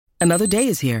Another day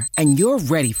is here, and you're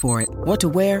ready for it. What to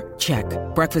wear? Check.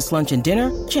 Breakfast, lunch, and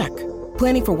dinner? Check.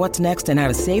 Planning for what's next and how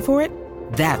to save for it?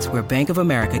 That's where Bank of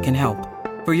America can help.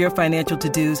 For your financial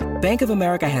to-dos, Bank of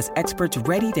America has experts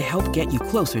ready to help get you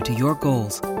closer to your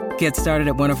goals. Get started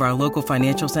at one of our local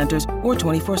financial centers or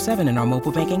 24/7 in our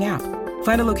mobile banking app.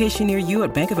 Find a location near you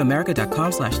at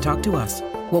bankofamerica.com/talktous.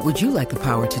 What would you like the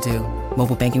power to do?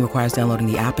 Mobile banking requires downloading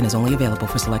the app and is only available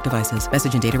for select devices.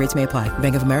 Message and data rates may apply.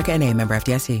 Bank of America N.A., member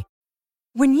FDIC.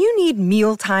 When you need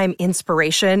mealtime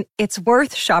inspiration, it's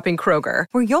worth shopping Kroger,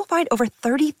 where you'll find over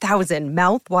 30,000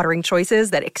 mouth-watering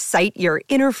choices that excite your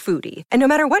inner foodie. And no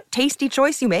matter what tasty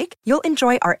choice you make, you'll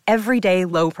enjoy our everyday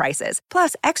low prices,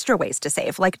 plus extra ways to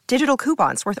save, like digital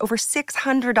coupons worth over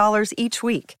 $600 each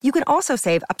week. You can also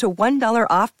save up to $1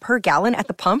 off per gallon at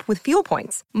the pump with fuel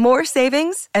points. More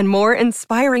savings and more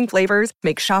inspiring flavors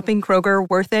make shopping Kroger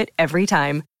worth it every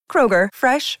time. Kroger,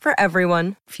 fresh for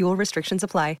everyone. Fuel restrictions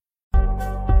apply.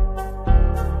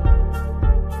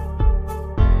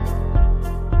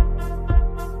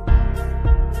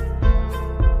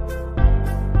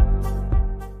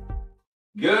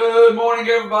 Good morning,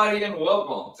 everybody, and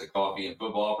welcome to Coffee and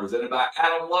Football, presented by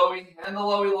Adam Lowy and the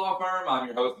Lowy Law Firm. I'm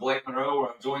your host, Blake Monroe.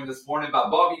 I'm joined this morning by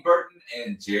Bobby Burton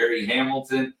and Jerry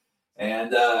Hamilton. And,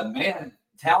 man,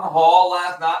 town hall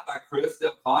last night by Chris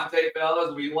Del Conte,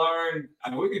 fellas. We learned,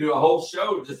 we could do a whole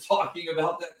show just talking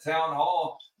about that town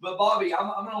hall. But, Bobby, I'm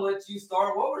going to let you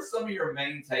start. What were some of your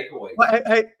main takeaways? Well,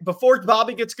 hey, before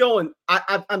Bobby gets going,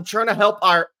 I'm trying to help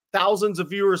our thousands of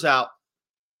viewers out.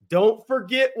 Don't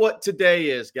forget what today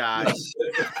is, guys.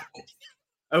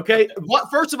 Okay.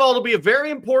 First of all, it'll be a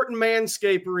very important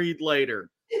Manscaped read later.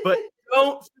 But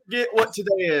don't forget what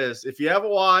today is. If you have a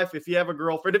wife, if you have a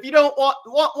girlfriend, if you don't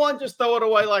want one, just throw it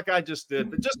away like I just did.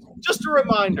 But just a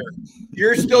reminder.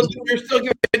 You're still giving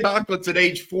chocolates at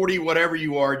age 40, whatever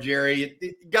you are, Jerry.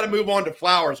 You got to move on to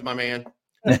flowers, my man.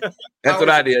 That's what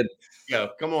I did.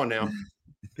 Go. Come on now.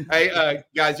 Hey,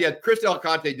 guys, Chris Del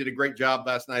Conte did a great job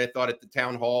last night, I thought, at the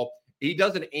town hall. He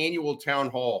does an annual town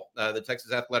hall, the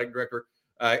Texas athletic director,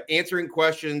 answering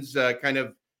questions,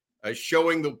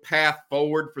 showing the path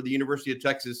forward for the University of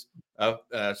Texas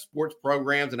sports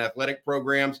programs and athletic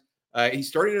programs. He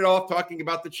started it off talking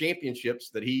about the championships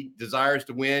that he desires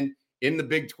to win in the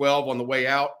Big 12 on the way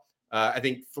out. I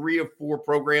think 3 of 4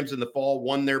 programs in the fall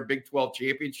won their Big 12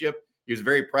 championship. He was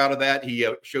very proud of that. He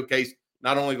showcased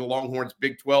not only the Longhorns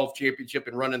Big 12 championship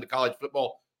and run in the college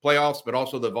football playoffs, but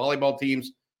also the volleyball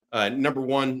teams number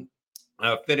 1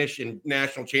 finish in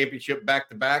national championship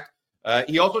back-to-back.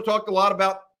 He also talked a lot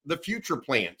about the future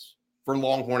plans for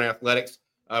Longhorn athletics,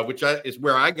 which is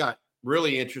where I got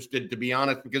really interested, to be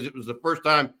honest, because it was the first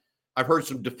time I've heard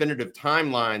some definitive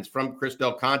timelines from Chris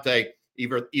Del Conte,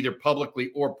 either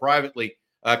publicly or privately.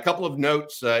 A couple of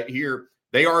notes here.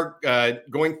 They are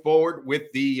going forward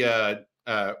with the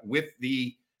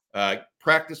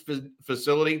practice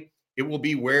facility. It will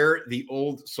be where the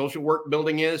old social work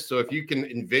building is. So if you can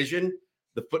envision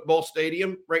the football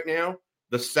stadium right now,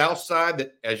 the south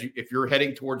side, if you're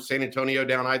heading towards San Antonio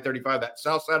down I-35, that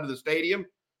south side of the stadium,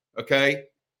 okay,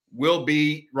 will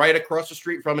be right across the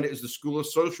street from it is the School of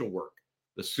Social Work.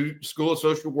 The School of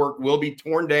Social Work will be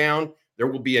torn down. There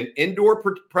will be an indoor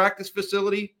practice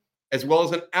facility as well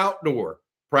as an outdoor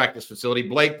practice facility.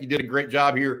 Blake, you did a great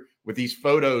job here with these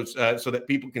photos so that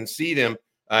people can see them.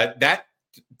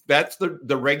 That's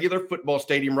the regular football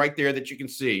stadium right there that you can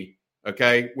see,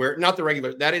 okay?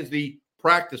 That is the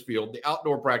practice field, the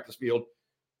outdoor practice field.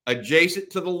 Adjacent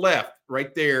to the left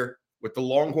right there with the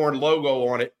Longhorn logo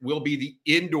on it will be the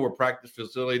indoor practice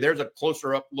facility. There's a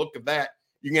closer up look of that.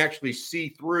 You can actually see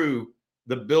through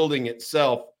the building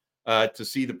itself to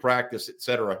see the practice, et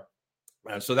cetera.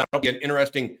 So that'll be an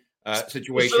interesting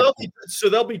situation. So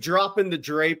they'll be dropping the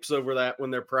drapes over that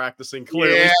when they're practicing.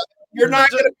 Clearly, yeah, you're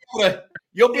not going to be able to.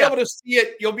 You'll be able to see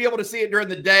it. You'll be able to see it during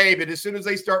the day, but as soon as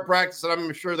they start practicing,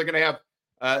 I'm sure they're going to have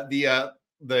the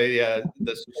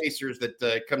spacers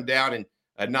that come down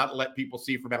and not let people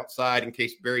see from outside in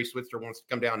case Barry Switzer wants to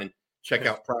come down and check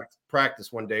out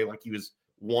practice one day like he was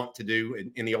wont to do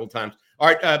in the old times. All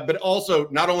right, but also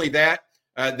not only that,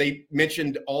 they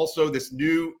mentioned also this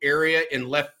new area in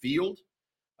left field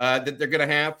that they're going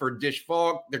to have for Dish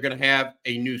Fog. They're going to have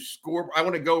a new score. I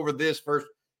want to go over this first.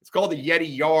 It's called the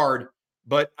Yeti Yard,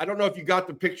 but I don't know if you got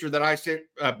the picture that I sent,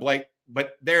 Blake,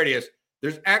 but there it is.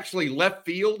 There's actually left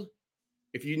field.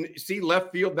 If you see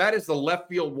left field, that is the left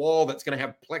field wall that's going to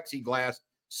have plexiglass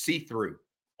see-through.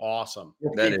 Awesome.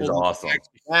 That is awesome.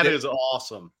 That is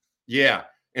awesome. Yeah.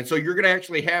 And so you're going to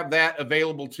actually have that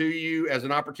available to you as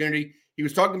an opportunity. He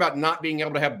was talking about not being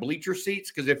able to have bleacher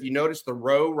seats because if you notice the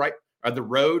road right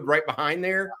behind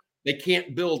there, they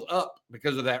can't build up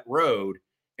because of that road.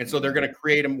 And so they're going to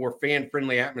create a more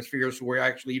fan-friendly atmosphere so where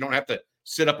actually you don't have to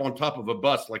sit up on top of a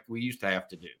bus like we used to have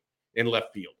to do in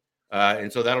left field.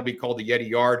 And so that'll be called the Yeti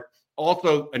Yard.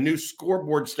 Also, a new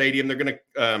scoreboard stadium. They're going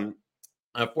to,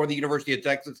 for the University of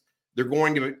Texas, they're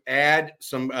going to add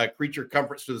some creature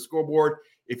comforts to the scoreboard.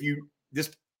 If you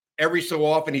just every so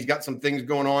often, he's got some things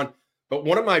going on. But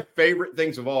one of my favorite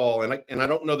things of all, and I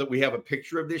don't know that we have a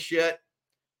picture of this yet,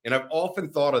 and I've often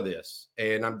thought of this,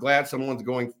 and I'm glad someone's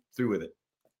going through with it.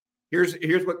 Here's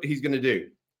what he's going to do.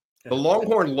 The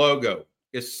Longhorn logo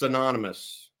is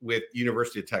synonymous with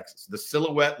University of Texas, the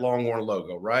silhouette Longhorn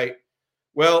logo, right?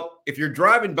 Well, if you're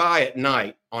driving by at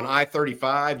night on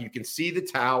I-35, you can see the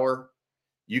tower,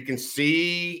 you can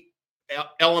see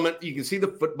Element, you can see the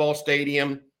football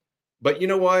stadium, but you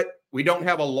know what? We don't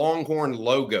have a Longhorn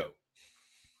logo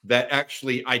that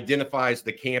actually identifies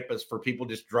the campus for people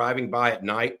just driving by at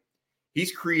night.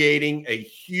 He's creating a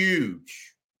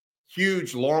huge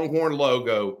Longhorn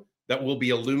logo that will be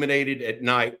illuminated at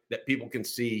night that people can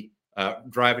see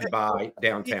driving by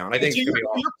downtown. I think to your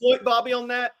point, Bobby, on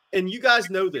that, and you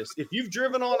guys know this, if you've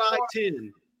driven on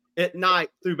I-10 at night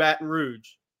through Baton Rouge,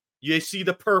 you see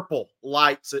the purple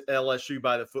lights at LSU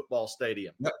by the football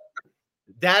stadium. Yep.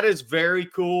 That is very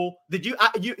cool. Did you?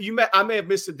 I may have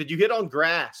missed it. Did you hit on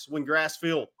grass when grass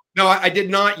filled? No, I did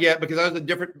not yet because that was a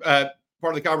different part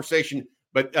of the conversation.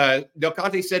 But Del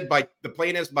Conte said the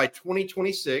plan is by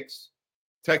 2026,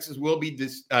 Texas will be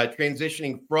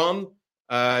transitioning from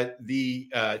the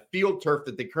field turf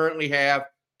that they currently have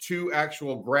to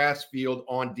actual grass field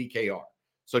on DKR.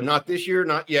 So not this year,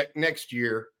 not yet next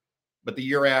year, but the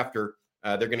year after,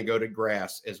 they're going to go to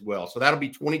grass as well. So that'll be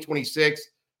 2026.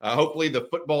 Hopefully the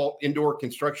football indoor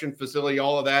construction facility,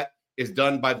 all of that is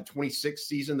done by the 26th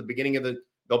season, the beginning of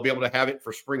they'll be able to have it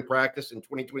for spring practice in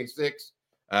 2026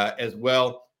 as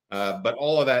well. But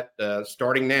all of that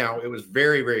starting now, it was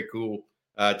very, very cool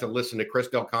to listen to Chris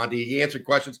Del Conte. He answered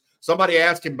questions. Somebody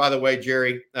asked him, by the way,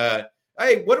 Jerry,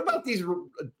 hey, what about these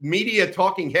media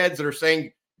talking heads that are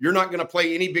saying you're not going to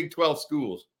play any Big 12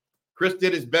 schools? Chris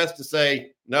did his best to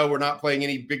say, no, we're not playing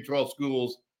any Big 12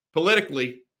 schools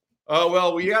politically. Oh,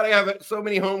 well, we got to have so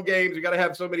many home games. We got to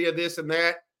have so many of this and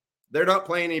that. They're not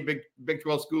playing any Big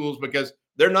 12 schools because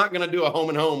they're not going to do a home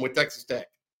and home with Texas Tech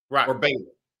or Baylor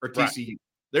or TCU. Right.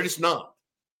 They're just not.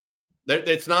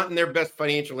 It's not in their best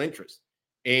financial interest.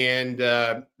 And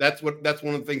that's one of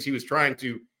the things he was trying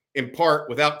to impart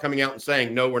without coming out and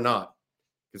saying, no, we're not,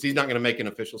 because he's not going to make an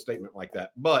official statement like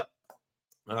that. But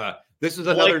this is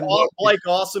another Blake,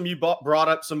 awesome. You brought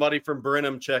up somebody from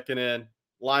Brenham checking in.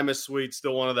 Lima Sweet,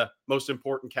 still one of the most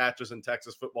important catches in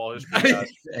Texas football history.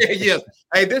 Yes.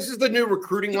 Hey, this is the new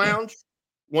recruiting lounge.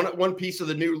 One piece of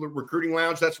the new recruiting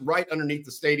lounge that's right underneath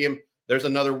the stadium. There's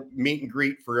another meet and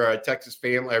greet for Texas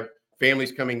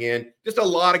families coming in. Just a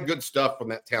lot of good stuff from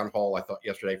that town hall, I thought,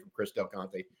 yesterday from Chris Del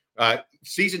Conte.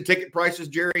 Season ticket prices,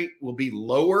 Jerry, will be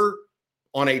lower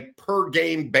on a per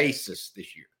game basis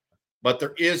this year. But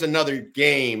there is another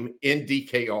game in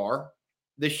DKR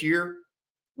this year,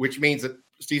 which means that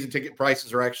season ticket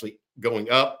prices are actually going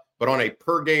up, but on a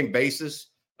per game basis.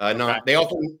 They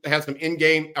also have some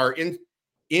in-game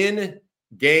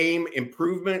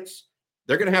improvements.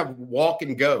 They're going to have walk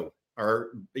and go,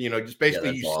 or just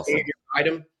basically you awesome. Save your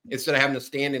item instead of having to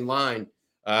stand in line.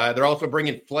 They're also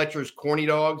bringing Fletcher's Corny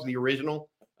Dogs, the original,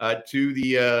 to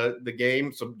the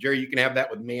game. So Jerry, you can have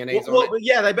that with mayonnaise on it.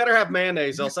 Yeah, they better have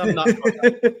mayonnaise, else I'm not.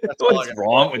 What's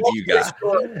wrong with you guys?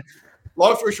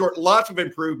 Long story short, lots of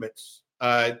improvements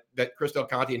that Chris Del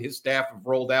Conte and his staff have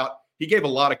rolled out. He gave a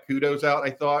lot of kudos out, I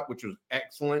thought, which was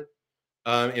excellent,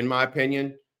 in my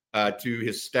opinion, to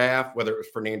his staff, whether it was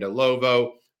Fernando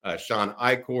Lovo, Sean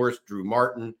Eichhorst, Drew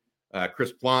Martin,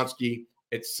 Chris Plonsky,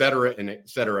 et cetera, and et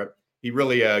cetera. He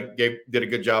really did a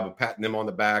good job of patting them on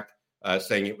the back,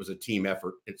 saying it was a team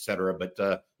effort, et cetera. But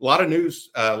a lot of news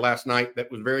last night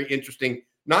that was very interesting.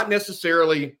 Not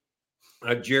necessarily,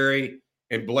 Jerry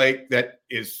and Blake, that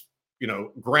is,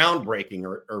 groundbreaking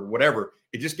or whatever.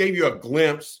 It just gave you a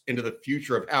glimpse into the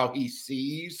future of how he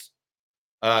sees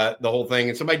the whole thing.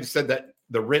 And somebody just said that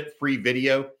the rent-free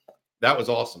video, that was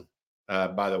awesome,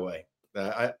 by the way.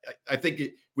 I think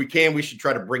we should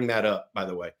try to bring that up, by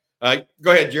the way.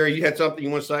 Go ahead, Jerry. You had something you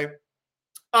want to say?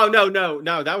 Oh,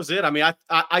 no. That was it. I mean,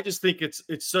 I just think it's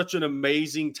such an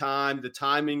amazing time. The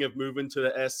timing of moving to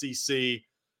the SEC,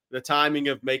 the timing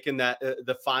of making that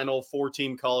the final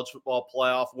 4-team college football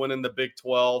playoff, winning the Big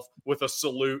 12 with a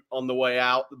salute on the way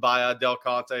out by Del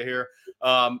Conte here.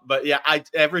 But yeah,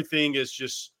 everything is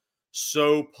just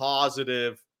so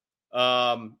positive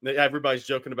Everybody's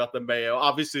joking about the mayo.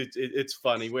 Obviously, it's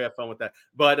funny. We have fun with that.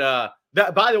 But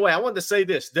by the way, I wanted to say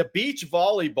this: the beach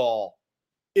volleyball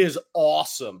is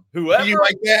awesome. Whoever you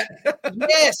like that?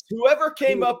 yes, whoever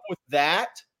came up with that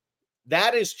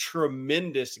is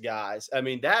tremendous, guys. I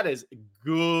mean, that is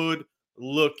good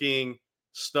looking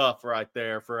stuff right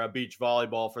there for a beach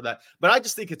volleyball for that. But I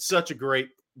just think it's such a great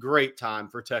time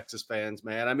for Texas fans,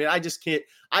 man. I mean, I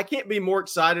can't be more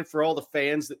excited for all the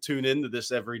fans that tune into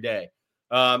this every day.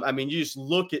 I mean, you just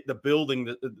look at the building,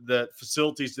 the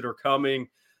facilities that are coming,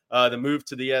 the move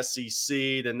to the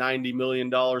SEC, the $90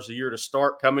 million a year to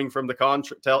start coming from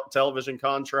the television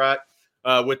contract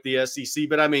with the SEC.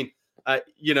 But I mean,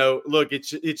 look,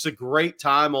 it's a great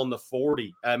time on the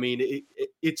 40. I mean,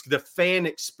 it's the fan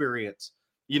experience.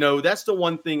 That's the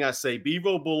one thing I say.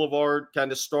 Bevo Boulevard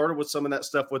kind of started with some of that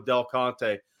stuff with Del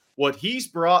Conte. What he's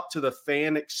brought to the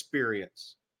fan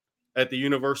experience at the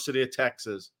University of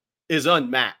Texas is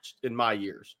unmatched in my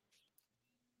years.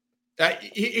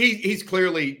 He's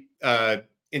clearly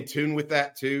in tune with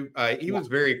that too. He was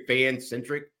very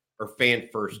fan-centric or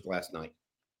fan-first last night.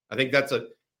 I think that's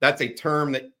a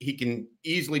term that he can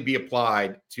easily be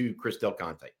applied to Chris Del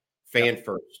Conte.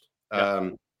 Fan-first.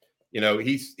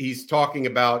 He's talking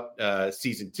about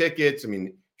season tickets. I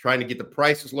mean, trying to get the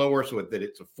prices lower so that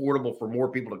it's affordable for more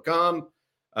people to come.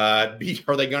 Are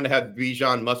they going to have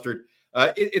Bijan mustard?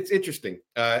 It's interesting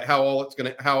how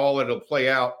all it'll play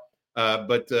out.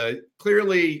 But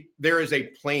clearly there is a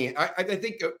plan. I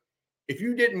think if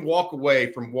you didn't walk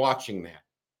away from watching that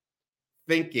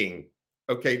thinking,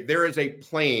 okay, there is a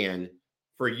plan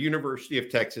for University of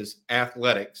Texas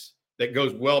athletics that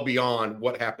goes well beyond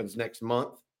what happens next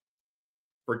month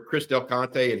for Chris Del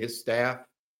Conte and his staff,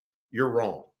 you're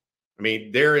wrong. I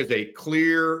mean, there is a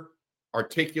clear,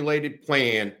 articulated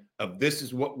plan of this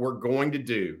is what we're going to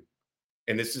do,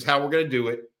 and this is how we're going to do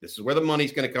it. This is where the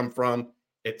money's going to come from,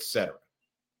 etc.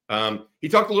 He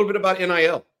talked a little bit about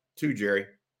NIL too, Jerry,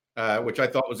 which I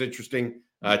thought was interesting.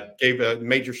 Gave a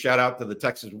major shout out to the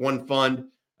Texas One Fund.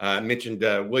 Mentioned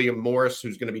William Morris,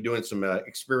 who's going to be doing some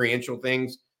experiential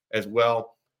things as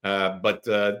well. But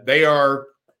they are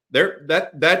there.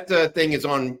 That thing is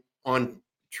on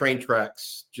train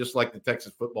tracks, just like the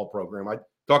Texas football program. I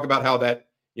talk about how that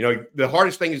the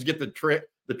hardest thing is get the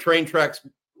train tracks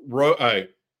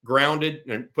grounded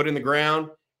and put in the ground,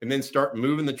 and then start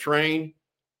moving the train.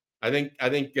 I think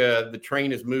the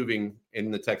train is moving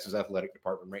in the Texas athletic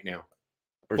department right now.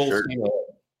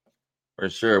 For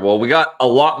sure. Well, we got a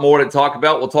lot more to talk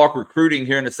about. We'll talk recruiting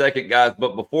here in a second, guys.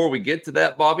 But before we get to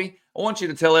that, Bobby, I want you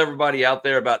to tell everybody out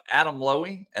there about Adam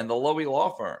Lowy and the Lowy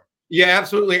Law Firm. Yeah,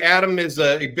 absolutely. Adam is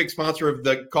a big sponsor of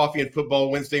the Coffee and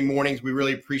Football Wednesday mornings. We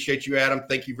really appreciate you, Adam.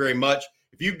 Thank you very much.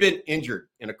 If you've been injured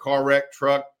in a car wreck,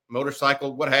 truck,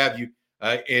 motorcycle, what have you,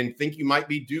 and think you might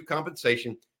be due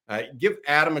compensation, give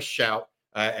Adam a shout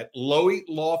at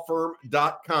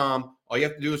loweylawfirm.com. All you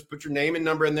have to do is put your name and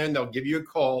number in there, and they'll give you a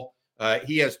call.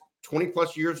 He has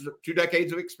 20-plus years, 2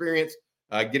 decades of experience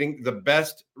getting the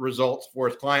best results for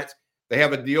his clients. They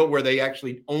have a deal where they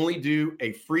actually only do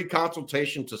a free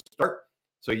consultation to start.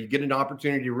 So you get an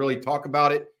opportunity to really talk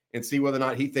about it and see whether or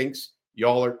not he thinks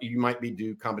you might be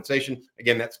due compensation.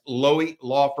 Again, that's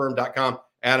loweylawfirm.com.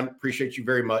 Adam, appreciate you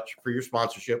very much for your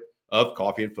sponsorship of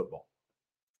Coffee and Football.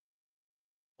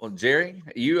 Well, Jerry,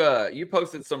 you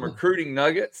posted some recruiting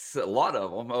nuggets, a lot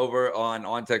of them, over on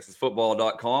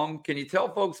TexasFootball.com. Can you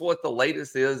tell folks what the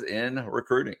latest is in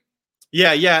recruiting?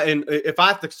 Yeah. And if I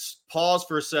have to pause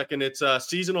for a second, it's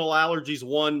seasonal allergies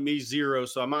 1, me 0.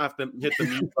 So I might have to hit the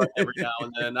mute button every now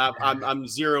and then. I'm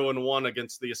 0-1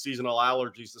 against the seasonal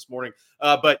allergies this morning.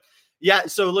 But yeah,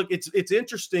 so look, it's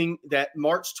interesting that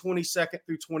March 22nd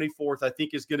through 24th, I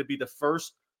think, is going to be the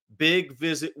first big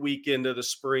visit weekend of the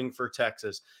spring for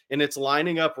Texas. And it's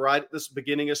lining up right at this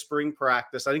beginning of spring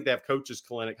practice. I think they have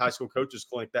high school coaches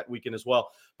clinic that weekend as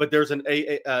well. But there's an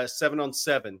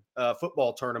 7-on-7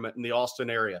 football tournament in the Austin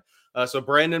area. So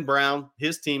Brandon Brown,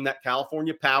 his team, that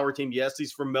California Power team, yes,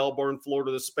 he's from Melbourne,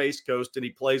 Florida, the Space Coast, and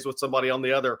he plays with somebody on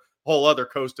the whole other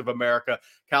coast of America.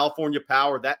 California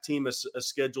Power, that team is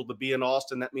scheduled to be in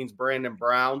Austin. That means Brandon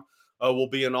Brown will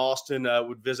be in Austin,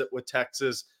 would visit with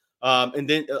Texas. And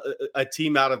then a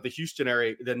team out of the Houston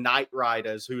area, the Night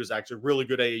Riders, who is actually a really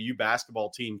good AAU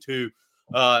basketball team too,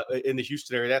 in the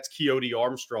Houston area. That's Keoti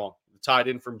Armstrong, tied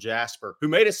in from Jasper, who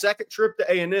made a second trip to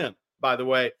A&M, by the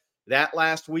way, that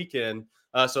last weekend.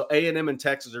 So A&M and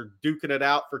Texas are duking it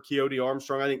out for Keoti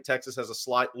Armstrong. I think Texas has a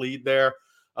slight lead there.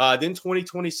 Then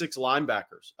 2026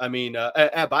 linebackers. I mean,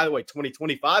 by the way,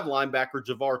 2025 linebacker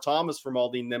Javar Thomas from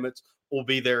Aldine Nimitz will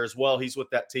be there as well. He's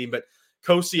with that team. But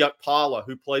Kosiak Pala,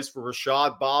 who plays for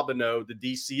Rashad Bobineau, the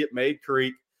DC at Maid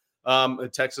Creek,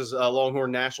 Texas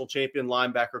Longhorn national champion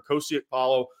linebacker. Kosiak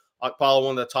Pala,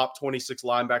 one of the top 26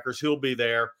 linebackers. He'll be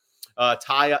there.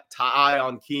 Ty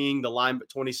King, the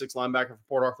 26 linebacker for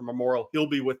Port Arthur Memorial. He'll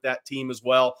be with that team as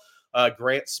well.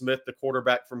 Grant Smith, the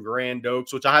quarterback from Grand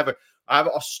Oaks, which I have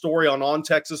a story on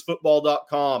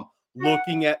OnTexasFootball.com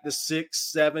looking at the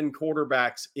 6-7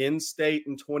 quarterbacks in state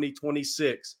in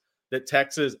 2026 that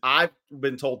Texas, I've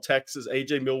been told Texas,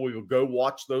 AJ Milwee will go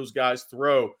watch those guys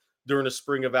throw during a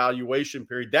spring evaluation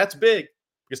period. That's big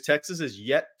because Texas is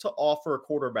yet to offer a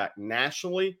quarterback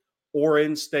nationally or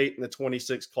in state in the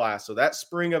 26 class. So that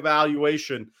spring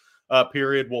evaluation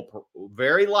period will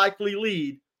very likely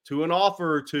lead to an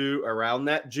offer or two around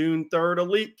that June 3rd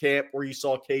elite camp where you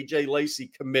saw KJ Lacey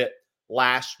commit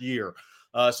last year.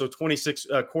 So 26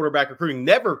 quarterback recruiting.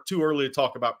 Never too early to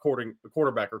talk about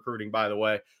quarterback recruiting, by the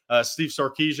way. Steve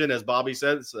Sarkisian, as Bobby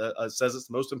says it's the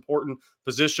most important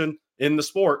position in the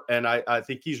sport, and I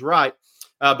think he's right.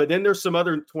 But then there's some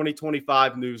other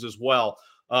 2025 news as well.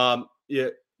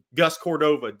 Gus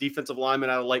Cordova, defensive lineman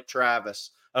out of Lake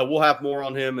Travis. We'll have more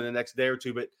on him in the next day or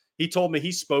two, but he told me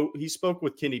he spoke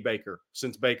with Kenny Baker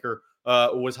since Baker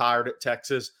was hired at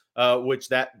Texas, which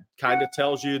that kind of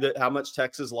tells you that how much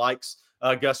Texas likes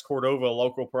Gus Cordova, a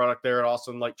local product there at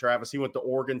Austin Lake Travis. He went to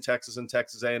Oregon, Texas, and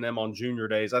Texas A&M on junior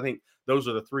days. I think those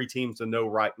are the three teams to know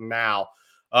right now.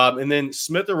 And then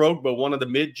Smith Orogbo, one of the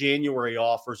mid-January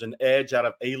offers, an edge out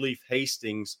of Alief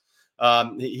Hastings.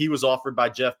 He was offered by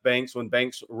Jeff Banks when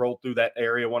Banks rolled through that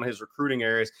area, one of his recruiting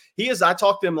areas. I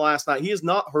talked to him last night. He has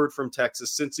not heard from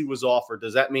Texas since he was offered.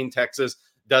 Does that mean Texas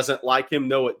doesn't like him?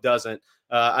 No, it doesn't.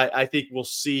 I think we'll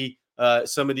see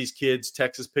some of these kids,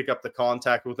 Texas, pick up the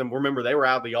contact with them. Remember, they were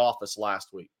out of the office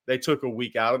last week. They took a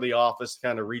week out of the office to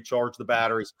kind of recharge the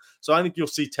batteries. So I think you'll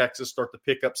see Texas start to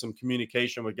pick up some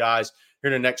communication with guys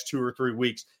here in the next 2 or 3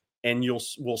 weeks, and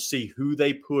we'll see who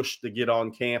they push to get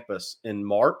on campus in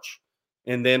March.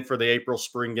 And then for the April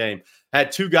spring game,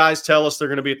 had 2 guys tell us they're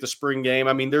going to be at the spring game.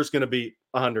 I mean, there's going to be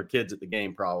 100 kids at the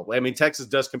game probably. I mean, Texas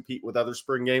does compete with other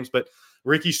spring games, but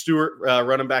Ricky Stewart,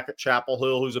 running back at Chapel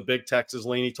Hill, who's a big Texas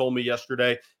lean, he told me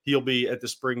yesterday he'll be at the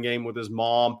spring game with his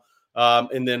mom.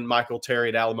 And then Michael Terry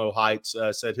at Alamo Heights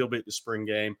said he'll be at the spring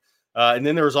game. And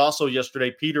then there was also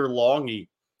yesterday Peter Longhie,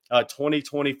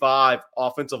 2025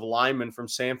 offensive lineman from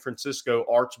San Francisco,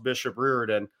 Archbishop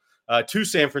Riordan. 2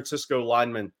 San Francisco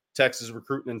linemen Texas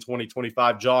recruiting in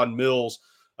 2025. John Mills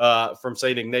from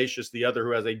St. Ignatius, the other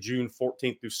who has a June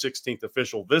 14th through 16th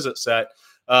official visit set.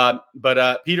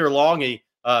 But Peter Longhie,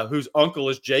 whose uncle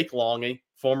is Jake Longhie,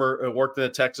 worked in the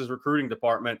Texas recruiting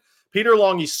department. Peter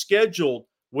Longhie scheduled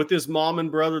with his mom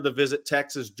and brother to visit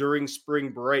Texas during spring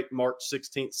break, March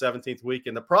 16th, 17th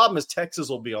weekend. The problem is Texas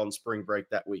will be on spring break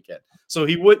that weekend. So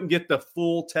he wouldn't get the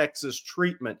full Texas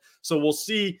treatment. So we'll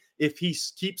see if he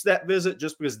keeps that visit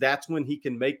just because that's when he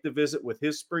can make the visit with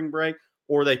his spring break,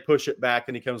 or they push it back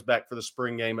and he comes back for the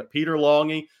spring game. At Peter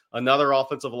Longhie, another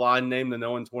offensive line name to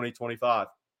know in 2025.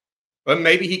 But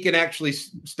maybe he can actually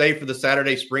stay for the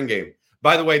Saturday spring game.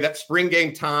 By the way, that spring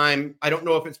game time, I don't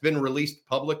know if it's been released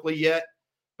publicly yet,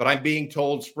 but I'm being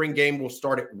told spring game will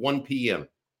start at 1 p.m.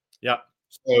 Yeah.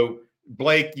 So,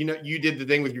 Blake, you did the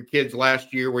thing with your kids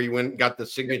last year where you went and got the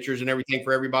signatures and everything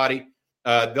for everybody.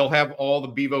 They'll have all the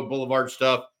Bevo Boulevard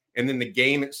stuff. And then the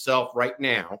game itself right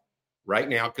now,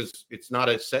 because it's not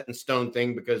a set in stone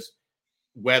thing because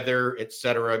weather, et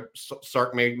cetera.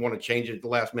 Sark may want to change it at the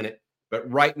last minute.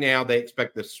 But right now, they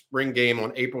expect the spring game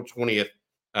on April 20th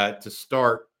to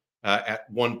start at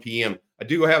 1 p.m. I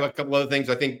do have a couple other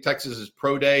things. I think Texas's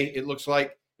Pro Day, it looks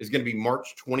like, is going to be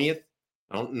March 20th.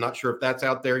 I'm not sure if that's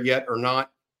out there yet or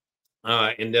not.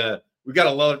 And we've got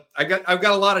a lot. I've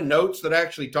got a lot of notes that I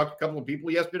actually talked to a couple of people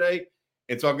yesterday,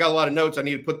 and so I've got a lot of notes. I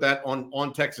need to put that on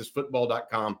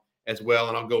TexasFootball.com as well,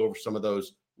 and I'll go over some of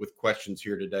those with questions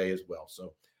here today as well.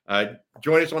 So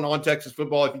join us on Texas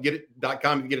Football if you get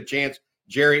it.com if you get a chance.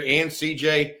 Jerry and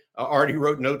CJ already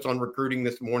wrote notes on recruiting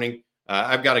this morning.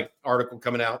 I've got an article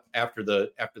coming out after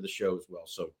the show as well.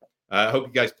 So I hope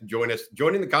you guys can join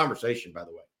in the conversation, by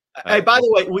the way. Hey, by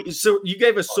the way, so you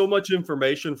gave us so much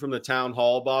information from the town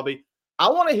hall, Bobby. I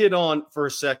want to hit on for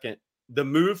a second the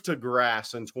move to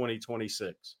grass in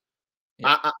 2026.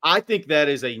 Yeah. I think that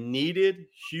is a needed,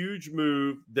 huge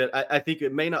move that I think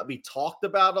it may not be talked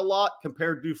about a lot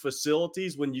compared to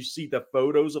facilities when you see the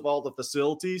photos of all the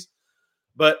facilities.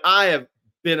 But I have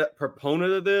been a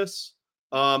proponent of this.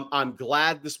 I'm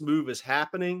glad this move is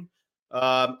happening.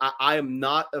 I am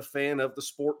not a fan of the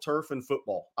sport turf in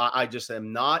football. I just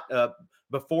am not.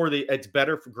 It's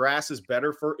better for grass is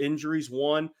better for injuries.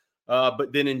 One,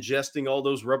 but then ingesting all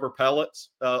those rubber pellets,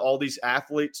 all these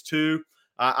athletes too.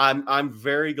 I'm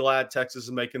very glad Texas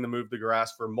is making the move to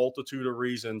grass for a multitude of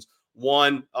reasons.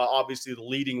 One, obviously, the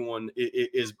leading one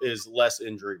is less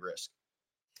injury risk.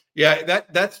 Yeah,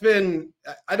 that's been.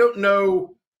 I don't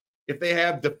know if they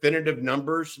have definitive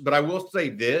numbers, but I will say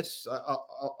this.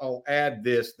 I'll add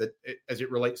this that as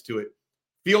it relates to it,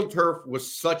 field turf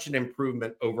was such an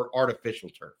improvement over artificial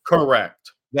turf.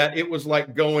 Correct. That it was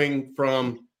like going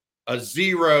from a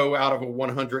 0 out of a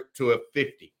 100 to a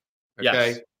 50. Okay.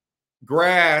 Yes.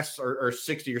 Grass or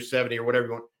 60 or 70 or whatever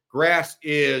you want. Grass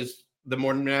is the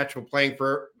more natural playing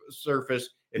surface.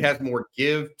 It has more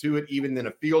give to it even than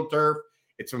a field turf.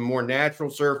 It's a more natural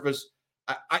surface.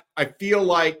 I feel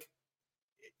like,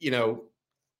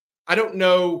 I don't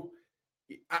know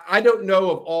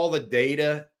of all the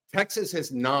data. Texas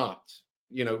has not,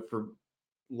 for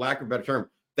lack of a better term,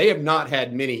 they have not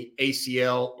had many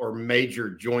ACL or major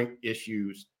joint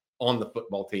issues on the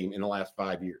football team in the last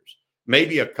 5 years.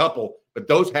 Maybe a couple, but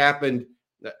those happened.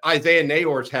 Isaiah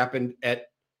Nayor's happened at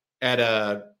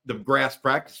the grass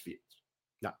practice fields.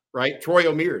 No. Right? Troy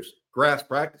O'Meara's grass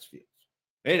practice fields.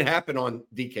 It didn't happen on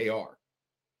DKR.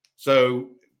 So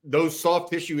those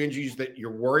soft tissue injuries that you're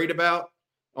worried about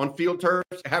on field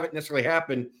turfs haven't necessarily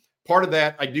happened. Part of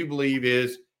that, I do believe,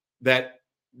 is that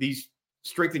these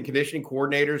strength and conditioning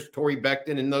coordinators, Torrey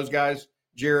Becton and those guys,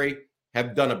 Jerry,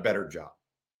 have done a better job.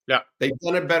 Yeah. They've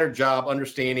done a better job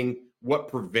understanding what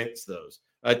prevents those.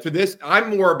 To this,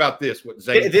 I'm more about this. What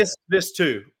Zane this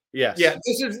too. Yes. Yeah.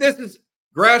 This is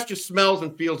grass just smells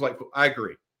and feels like. I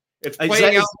agree. It's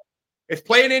playing out. It's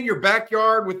playing in your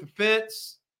backyard with the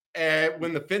fence.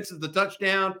 When the fence is the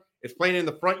touchdown, it's playing in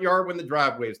the front yard when the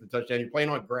driveway is the touchdown. You're playing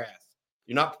on grass.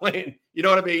 You're not playing. You know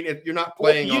what I mean? You're not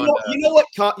playing on.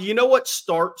 You know what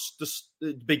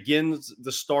begins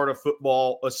the start of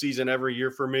football a season every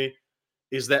year for me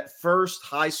is that first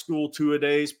high school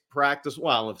two-a-days practice.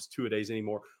 Well, if it's two-a-days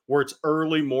anymore, where it's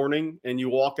early morning and you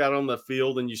walk out on the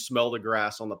field and you smell the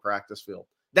grass on the practice field.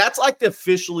 That's like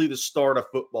officially the start of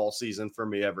football season for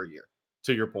me every year.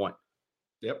 To your point.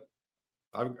 Yep,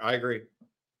 I agree.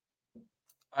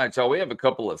 All right, y'all, we have a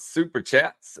couple of super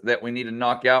chats that we need to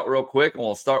knock out real quick, and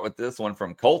we'll start with this one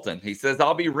from Colton. He says,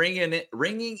 I'll be ringing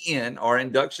in our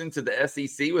induction to the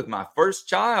SEC with my first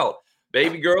child.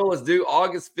 Baby girl is due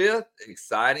August 5th.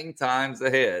 Exciting times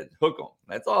ahead. Hook 'em.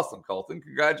 That's awesome, Colton.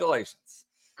 Congratulations.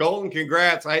 Colton,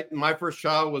 congrats. My first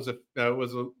child was a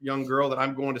young girl that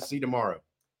I'm going to see tomorrow.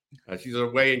 She's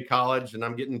away in college, and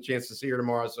I'm getting a chance to see her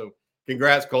tomorrow, so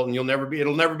congrats, Colton. It'll never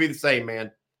be the same,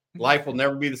 man. Life will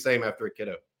never be the same after a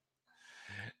kiddo.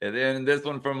 And then this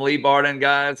one from Lee Barden,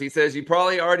 guys. He says, you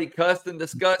probably already cussed and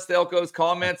discussed Elko's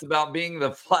comments about being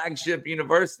the flagship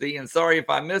university. And sorry if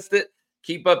I missed it.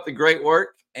 Keep up the great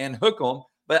work and hook 'em.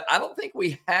 But I don't think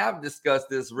we have discussed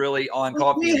this really on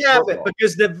Coffee. We haven't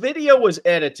because the video was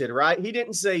edited, right? He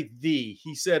didn't say the.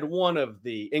 He said one of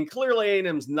the. And clearly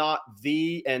A&M's not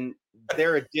the, and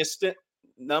they're a distant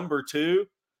number two.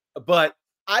 But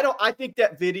I think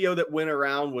that video that went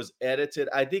around was edited.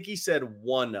 I think he said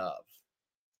one of.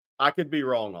 I could be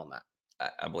wrong on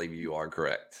that. I believe you are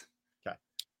correct. Okay.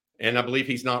 And I believe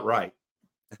he's not right.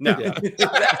 No. Yeah.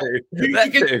 You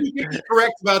can be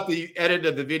correct about the edit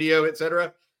of the video,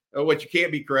 etc. What you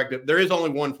can't be correct. There is only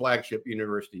one flagship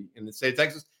university in the state of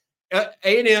Texas.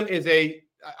 A&M is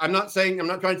I'm not trying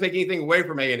to take anything away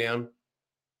from A&M,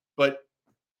 but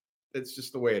it's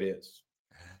just the way it is.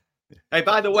 Hey,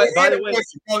 by the way, I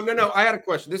had a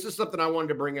question. This is something I wanted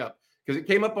to bring up because it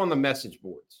came up on the message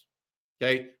boards.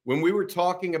 Okay. When we were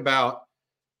talking about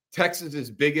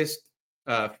Texas's biggest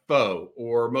foe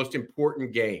or most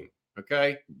important game.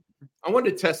 Okay. I wanted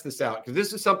to test this out because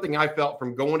this is something I felt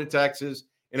from going to Texas,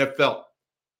 and I felt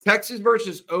Texas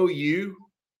versus OU.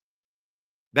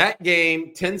 That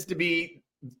game tends to be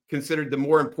considered the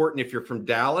more important if you're from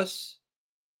Dallas,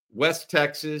 West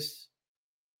Texas,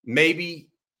 maybe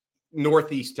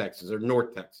Northeast Texas or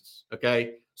North Texas.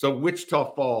 Okay. So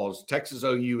Wichita Falls, Texas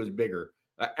OU is bigger.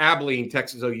 Abilene,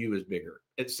 Texas OU is bigger,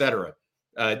 etc.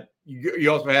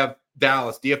 You also have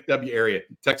Dallas, DFW area,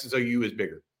 Texas OU is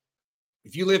bigger.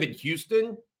 If you live in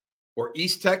Houston or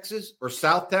East Texas or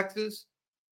South Texas,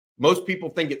 most people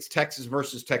think it's Texas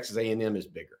versus Texas A&M is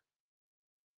bigger.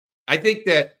 I think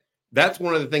that's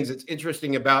one of the things that's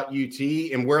interesting about UT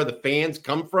and where the fans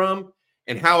come from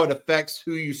and how it affects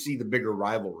who you see the bigger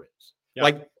rivalries. Yeah.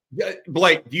 Like,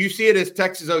 Blake, do you see it as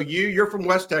Texas OU? You're from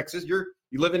West Texas. You're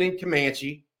living in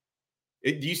Comanche.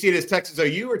 Do you see it as Texas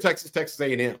OU or Texas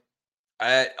A&M?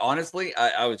 Honestly,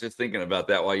 I was just thinking about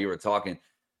that while you were talking.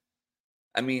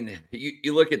 I mean,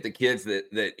 you look at the kids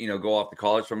that go off to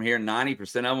college from here.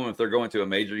 90% of them, if they're going to a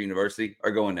major university,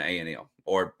 are going to A&M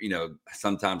or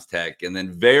sometimes Tech, and then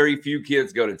very few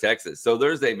kids go to Texas. So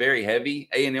there's a very heavy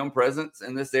A&M presence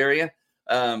in this area.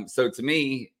 So to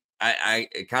me, I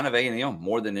kind of A&M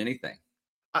more than anything.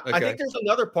 I think there's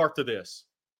another part to this,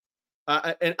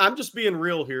 and I'm just being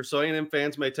real here. So A&M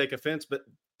fans may take offense, but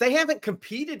they haven't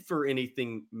competed for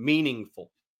anything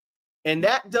meaningful, and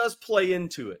that does play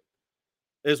into it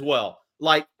as well.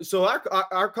 Like, so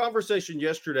our conversation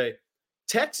yesterday,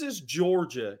 Texas,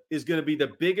 Georgia is going to be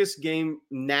the biggest game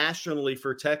nationally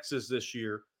for Texas this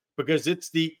year because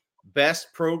it's the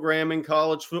best program in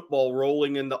college football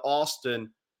rolling into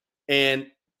Austin. And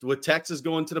with Texas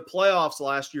going to the playoffs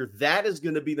last year, that is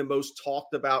going to be the most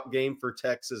talked about game for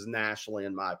Texas nationally,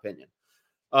 in my opinion.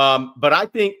 But I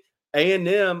think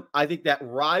A&M, I think that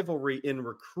rivalry in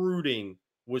recruiting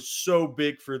was so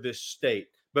big for this state.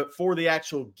 But for the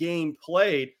actual game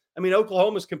played, I mean,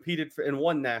 Oklahoma's competed and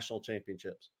won national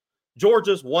championships.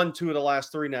 Georgia's won 2 of the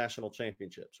last 3 national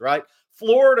championships, right?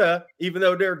 Florida, even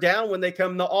though they're down when they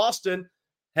come to Austin,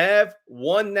 have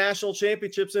won national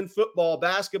championships in football,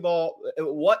 basketball,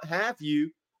 what have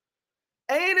you.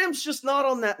 A&M's just not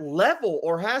on that level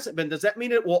or hasn't been. Does that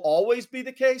mean it will always be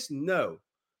the case? No.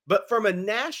 But from a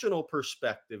national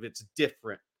perspective, it's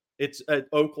different. It's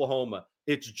Oklahoma,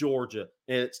 it's Georgia,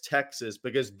 and it's Texas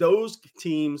because those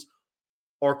teams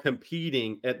are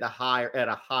competing at a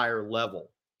higher level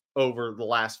over the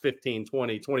last 15,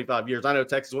 20, 25 years. I know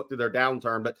Texas went through their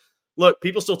downturn, but look,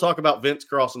 people still talk about Vince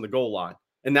crossing the goal line.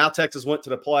 And now Texas went to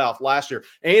the playoff last year.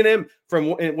 A&M, from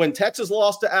when Texas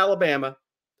lost to Alabama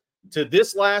to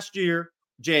this last year,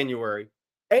 January,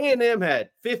 A&M had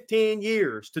 15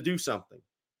 years to do something,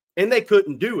 and they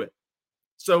couldn't do it.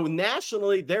 So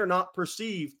nationally, they're not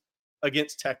perceived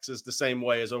against Texas the same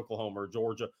way as Oklahoma or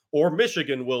Georgia or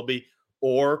Michigan will be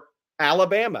or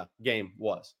Alabama game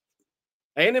was.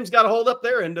 A&M's got to hold up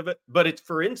their end of it, but it's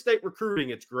for in-state recruiting.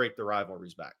 It's great. The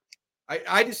rivalry's back.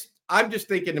 I'm just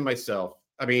thinking to myself,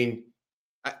 I mean,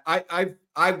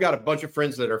 I've got a bunch of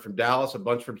friends that are from Dallas, a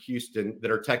bunch from Houston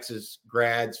that are Texas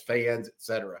grads, fans,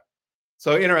 etc.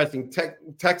 So interesting,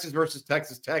 Texas versus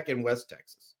Texas Tech in West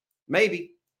Texas.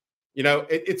 Maybe,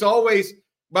 it's always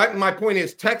my point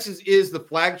is Texas is the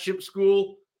flagship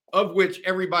school of which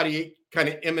everybody kind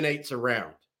of emanates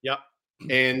around. Yep.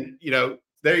 And,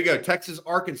 there you go. Texas,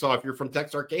 Arkansas, if you're from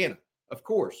Texarkana, of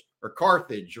course, or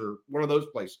Carthage or one of those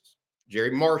places.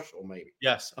 Jerry Marshall, maybe.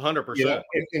 Yes, 100%.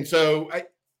 And so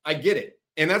I get it.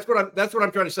 And that's what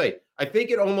I'm trying to say. I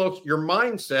think it almost, your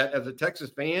mindset as a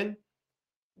Texas fan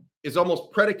is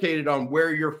almost predicated on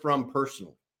where you're from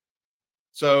personally.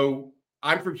 So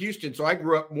I'm from Houston, so I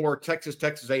grew up more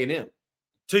Texas A&M.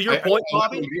 To your point,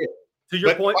 Bobby. To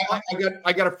your point,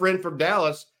 I got a friend from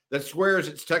Dallas that swears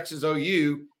it's Texas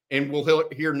OU and will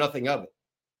hear nothing of it,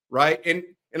 right? And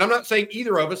I'm not saying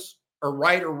either of us are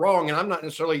right or wrong, and I'm not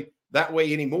necessarily that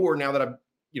way anymore now that I've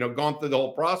gone through the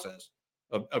whole process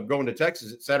of going to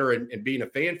Texas, et cetera, and being a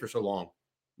fan for so long.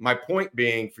 My point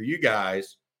being for you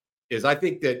guys is I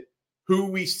think that who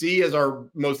we see as our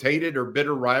most hated or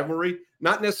bitter rivalry,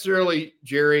 not necessarily,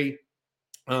 Jerry,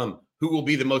 who will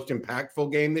be the most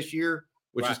impactful game this year,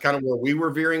 which is kind of where we were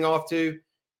veering off to,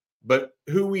 but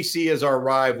who we see as our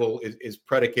rival is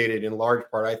predicated in large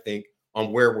part, I think,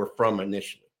 on where we're from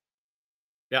initially.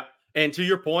 Yeah. And to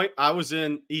your point, I was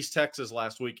in East Texas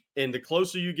last week, and the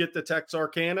closer you get to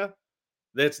Texarkana,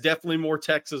 that's definitely more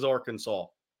Texas, Arkansas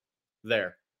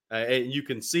there. And you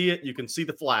can see it. You can see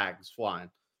the flags flying.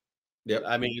 Yeah.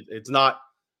 I mean,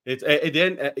 it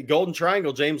didn't Golden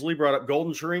Triangle. James Lee brought up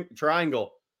Golden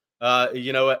Triangle.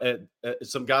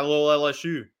 Some got a little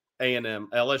LSU, A&M,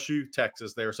 LSU,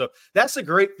 Texas there. So that's the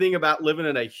great thing about living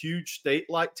in a huge state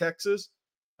like Texas,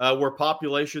 where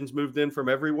populations moved in from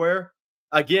everywhere.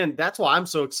 Again, that's why I'm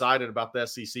so excited about the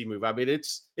SEC move. I mean,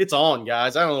 it's on,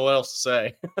 guys. I don't know what else to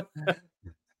say.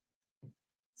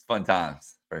 It's fun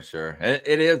times for sure.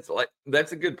 It is like,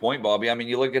 that's a good point, Bobby. I mean,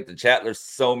 you look at the chat, there's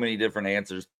so many different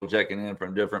answers checking in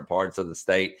from different parts of the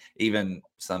state, even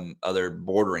some other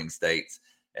bordering states.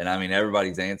 And I mean,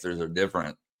 everybody's answers are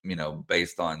different,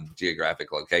 based on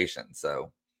geographic location.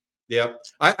 So, yeah,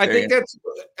 I think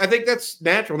that's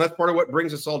natural. And that's part of what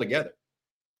brings us all together.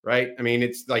 Right. I mean,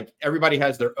 it's like everybody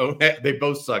has their own. They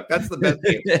both suck. That's the best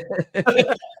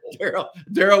answer.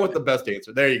 Daryl with the best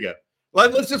answer. There you go.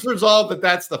 Let's just resolve that.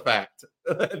 That's the fact.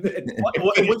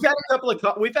 We've had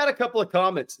a couple of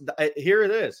comments. Here it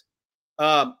is.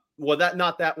 Not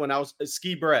that one. I was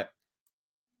Ski Brett.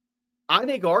 I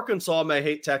think Arkansas may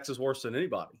hate Texas worse than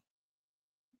anybody.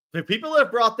 The people that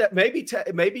have brought that,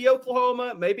 maybe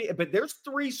Oklahoma, but there's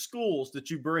 3 schools that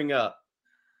you bring up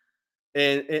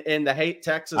in the hate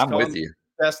Texas. I'm with you.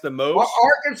 That's the most.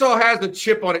 Arkansas has a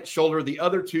chip on its shoulder. The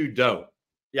other 2 don't.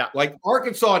 Yeah. Like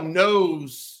Arkansas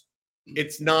knows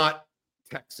it's not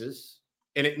Texas,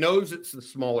 and it knows it's the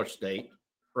smaller state,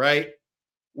 right?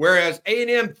 Whereas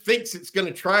A&M thinks it's going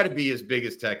to try to be as big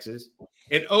as Texas,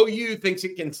 and OU thinks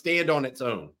it can stand on its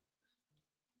own.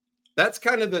 That's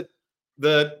kind of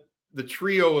the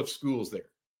trio of schools there.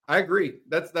 I agree.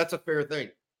 That's a fair thing.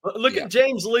 Look at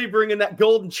James Lee bringing that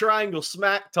Golden Triangle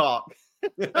smack talk.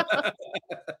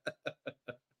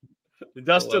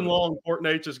 Dustin Long, Fort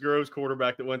Neches Groves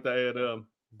quarterback that went to A&M.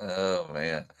 Oh,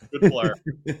 man. Good player.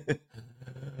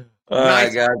 All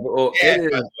right, guys. Well,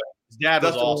 His dad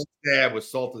was awesome. Dad was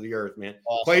salt of the earth, man.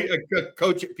 Awesome. Played a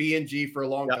coach at PNG for a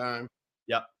long time.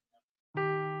 Yep.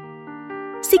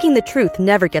 Seeking the truth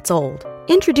never gets old.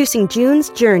 Introducing June's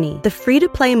Journey, the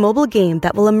free-to-play mobile game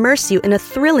that will immerse you in a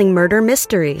thrilling murder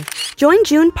mystery. Join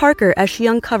June Parker as she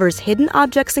uncovers hidden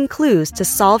objects and clues to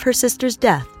solve her sister's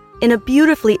death in a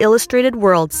beautifully illustrated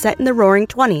world set in the Roaring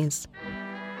 '20s.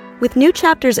 With new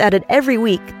chapters added every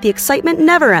week, the excitement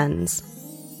never ends.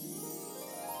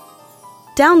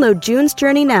 Download June's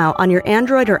Journey now on your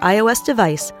Android or iOS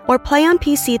device, or play on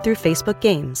PC through Facebook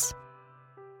Games.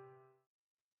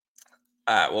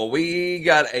 All right, well, we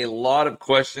got a lot of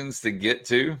questions to get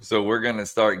to, so we're going to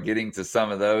start getting to some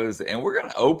of those, and we're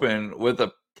going to open with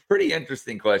a pretty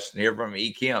interesting question here from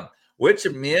E. Kim. Which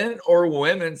men or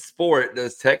women's sport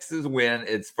does Texas win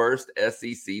its first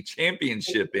SEC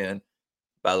championship in?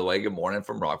 By the way, good morning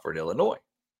from Rockford, Illinois.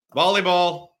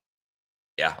 Volleyball.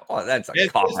 Yeah, well, that's a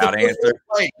cop-out answer.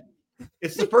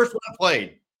 It's the first one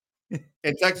played.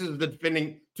 And Texas is the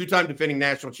two-time defending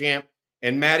national champ.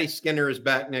 And Maddie Skinner is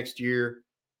back next year.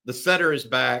 The setter is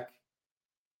back.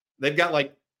 They've got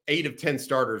like 8 of 10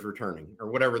 starters returning,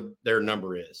 or whatever their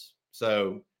number is.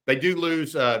 So they do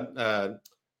lose Jermaine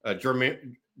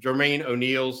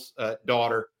O'Neal's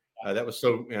daughter. That was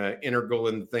so integral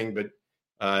in the thing. But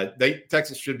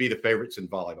Texas should be the favorites in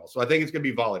volleyball. So I think it's going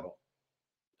to be volleyball.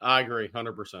 I agree,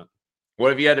 100%.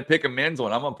 What if you had to pick a men's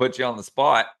one? I'm going to put you on the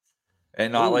spot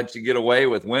and not let you get away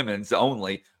with women's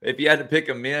only. If you had to pick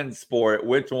a men's sport,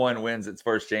 which one wins its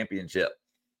first championship?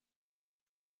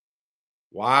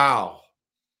 Wow.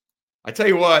 I tell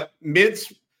you what,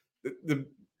 the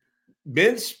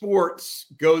men's sports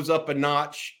goes up a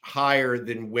notch higher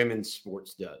than women's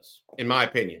sports does, in my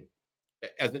opinion.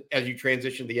 As you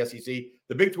transition to the SEC,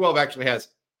 the Big 12 actually has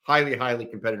highly, highly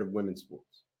competitive women's sports.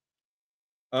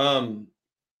 Man.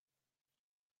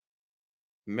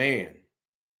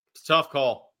 It's a tough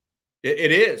call.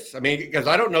 It is. I mean, because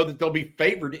I don't know that they'll be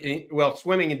favored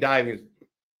swimming and diving is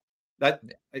that,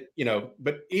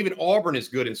 but even Auburn is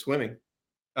good in swimming.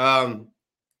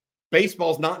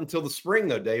 Baseball's not until the spring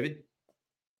though, David.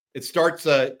 It starts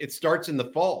in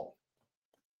the fall.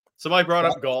 Somebody brought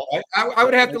up golf. I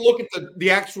would have to look at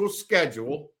the actual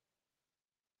schedule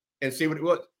and see what it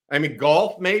was. I mean,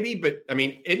 golf maybe, but I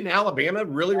mean, isn't Alabama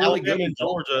really good?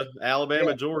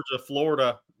 Alabama, Georgia,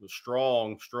 Florida,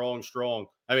 strong.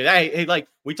 I mean, hey, like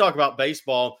we talk about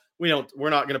baseball, we're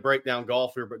not going to break down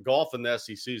golf here, but golf in the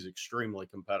SEC is extremely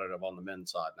competitive on the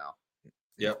men's side now.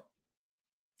 Yep,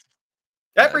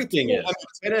 everything is.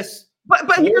 Tennis, but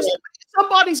here's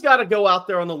somebody's got to go out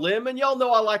there on the limb, and y'all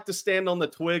know I like to stand on the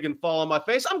twig and fall on my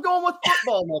face. I'm going with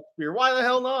football next year. Why the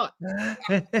hell not?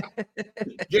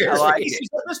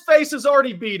 This face is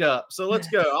already beat up, so let's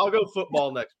go. I'll go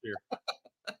football next year.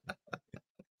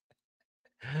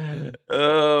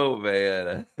 Oh,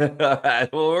 man. All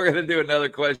right. Well, we're going to do another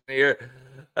question here.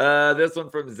 This one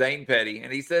from Zane Petty.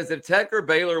 And he says, if Tech or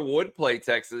Baylor would play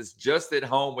Texas just at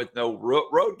home with no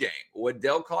road game, would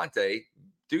Del Conte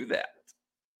do that?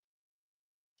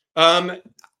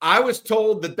 I was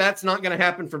told that that's not going to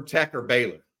happen from Tech or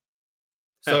Baylor.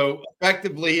 So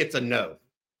effectively, it's a no.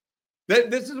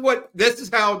 This is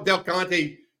how Del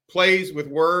Conte plays with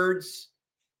words.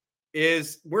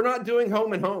 Is we're not doing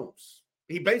home and homes.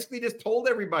 He basically just told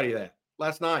everybody that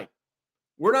last night.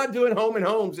 We're not doing home and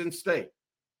homes in state.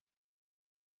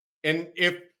 And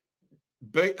if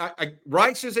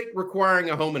Rice isn't requiring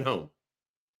a home and home,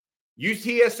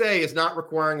 UTSA is not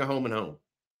requiring a home and home.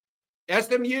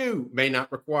 SMU may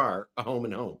not require a home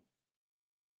and home.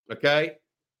 Okay?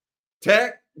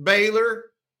 Tech, Baylor,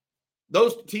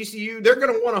 those TCU, they're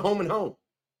going to want a home and home.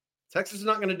 Texas is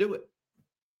not going to do it.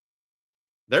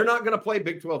 They're not going to play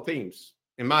Big 12 teams,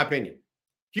 in my opinion.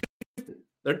 Houston,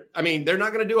 they're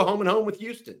not going to do a home and home with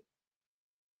Houston.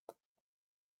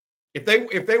 If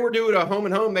they were doing a home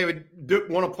and home, they would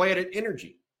want to play it at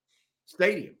Energy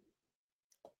Stadium.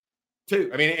 too.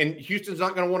 I mean, and Houston's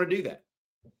not going to want to do that.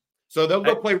 So they'll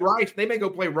go play Rice. They may go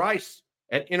play Rice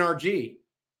at NRG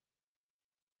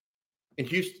in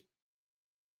Houston.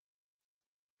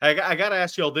 I got to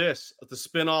ask y'all this, the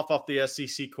spin-off the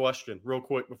SEC question real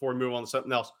quick before we move on to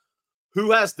something else.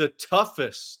 Who has the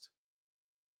toughest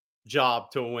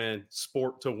job to win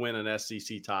an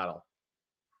SEC title?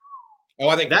 Oh,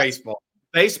 I think baseball.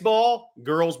 Baseball,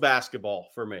 girls basketball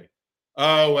for me.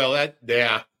 Oh, well,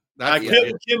 Kim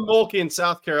Mulkey in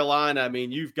South Carolina, I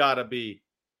mean, you've got to be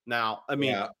now. I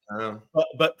mean,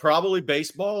 but probably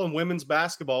baseball and women's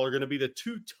basketball are going to be the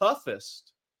two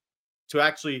toughest to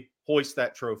actually hoist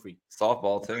that trophy.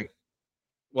 Softball too.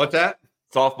 What's that?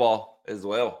 Softball as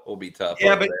well will be tough.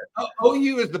 Yeah, but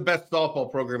OU is the best softball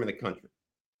program in the country.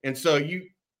 And so you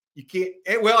can't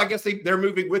 – well, I guess they're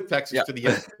moving with Texas to the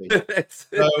SEC.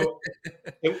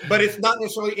 But it's not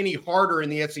necessarily any harder in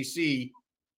the SEC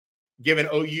given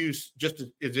OU's just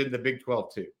is in the Big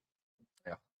 12 too.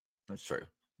 Yeah, that's true.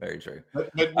 Very true.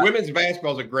 But women's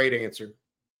basketball is a great answer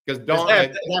because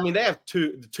they have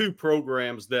two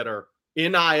programs that are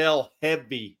NIL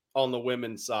heavy on the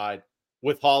women's side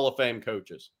with Hall of Fame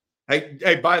coaches.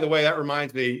 Hey, by the way, that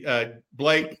reminds me,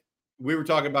 Blake, we were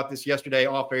talking about this yesterday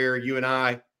off air, you and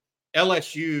I.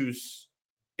 LSU's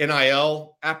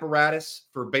NIL apparatus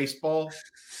for baseball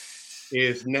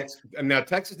is next. Now,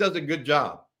 Texas does a good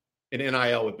job in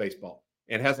NIL with baseball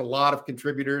and has a lot of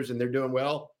contributors, and they're doing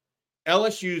well.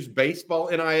 LSU's baseball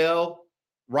NIL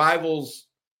rivals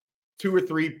 2 or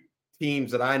 3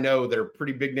 teams that I know that are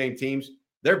pretty big name teams.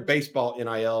 Their baseball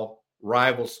NIL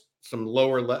rivals some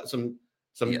lower, some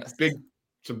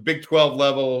Big 12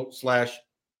 level /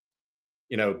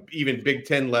 even Big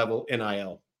 10 level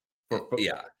NIL.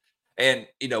 Yeah. And,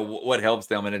 what helps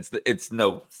them, and it's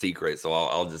no secret, so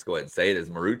I'll just go ahead and say it, is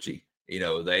Marucci.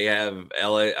 They have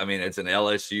it's an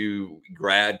LSU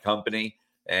grad company,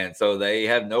 and so they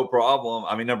have no problem.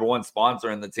 I mean, number one,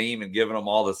 sponsoring the team and giving them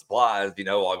all the supplies,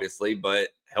 obviously, but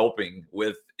helping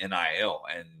with NIL.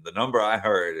 And the number I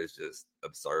heard is just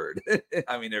absurd.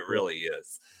 I mean, it really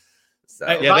is. So,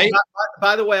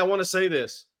 by the way, I want to say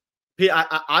this.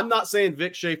 I'm not saying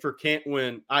Vic Schaefer can't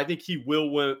win. I think he will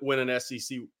win an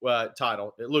SEC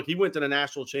title. Look, he went to the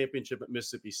national championship at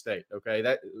Mississippi State. Okay,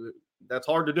 that's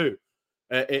hard to do,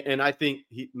 and I think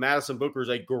Madison Booker is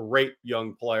a great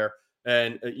young player.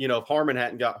 And if Harmon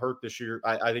hadn't got hurt this year,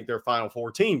 I think they're a Final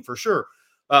Four team for sure.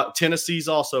 Tennessee's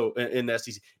also in the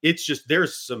SEC. It's just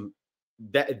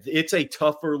it's a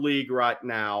tougher league right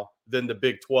now than the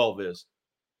Big 12 is.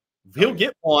 He'll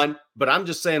get one, but I'm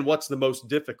just saying what's the most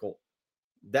difficult.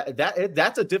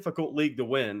 That's a difficult league to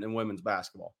win in women's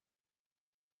basketball.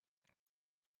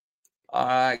 All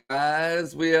right,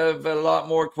 guys, we have a lot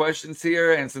more questions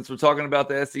here. And since we're talking about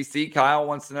the SEC, Kyle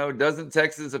wants to know, doesn't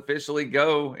Texas officially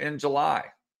go in July?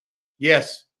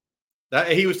 Yes.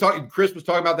 Chris was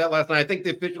talking about that last night. I think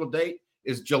the official date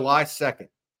is July 2nd.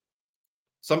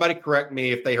 Somebody correct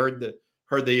me if they heard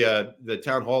the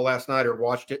town hall last night or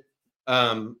watched it.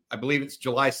 I believe it's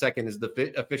July 2nd is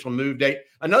the official move date.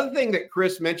 Another thing that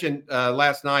Chris mentioned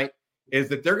last night is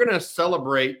that they're going to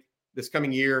celebrate this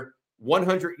coming year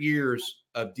 100 years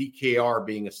of DKR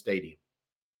being a stadium.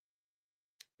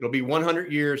 It'll be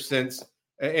 100 years since,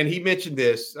 and he mentioned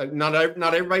this. Not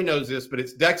everybody knows this, but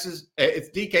it's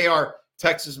DKR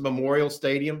Texas Memorial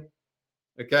Stadium.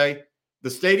 Okay, the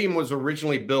stadium was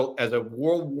originally built as a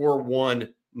World War I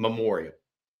memorial,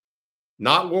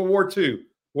 not World War II.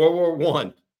 World War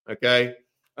I, okay?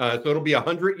 So it'll be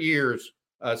 100 years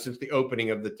since the opening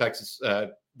of the Texas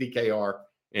DKR,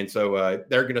 and so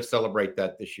they're going to celebrate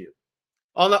that this year.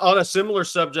 On a similar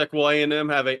subject, will A&M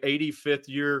have an 85th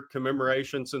year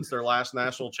commemoration since their last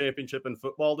national championship in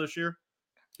football this year?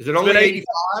 Is it only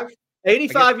 85?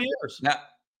 85 years. Now,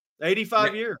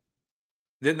 85 years.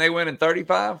 Didn't they win in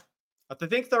 35? I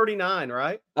think 39,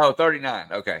 right? Oh, 39.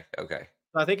 Okay.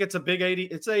 I think it's a big 80.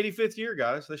 It's the 85th year,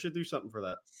 guys. They should do something for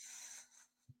that.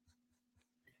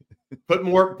 Put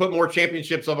more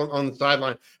championships on the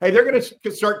sideline. Hey, they're going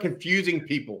to start confusing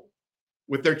people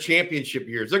with their championship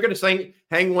years. They're going to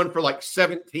hang one for like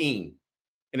 17,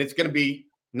 and it's going to be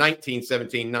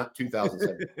 1917, not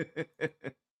 2007.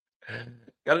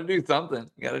 Got to do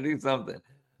something.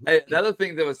 Hey, another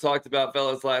thing that was talked about,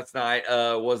 fellas, last night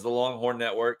was the Longhorn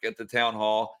Network at the town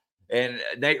hall. And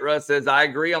Nate Russ says, I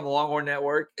agree on the Longhorn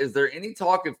Network. Is there any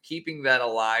talk of keeping that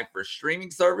alive for streaming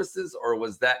services, or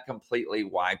was that completely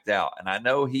wiped out? And I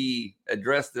know he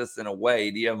addressed this in a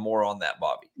way. Do you have more on that,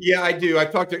 Bobby? Yeah, I do.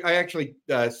 I actually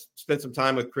spent some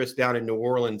time with Chris down in New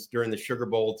Orleans during the Sugar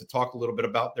Bowl to talk a little bit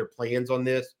about their plans on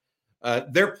this.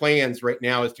 Their plans right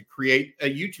now is to create a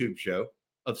YouTube show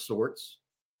of sorts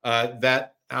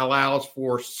that allows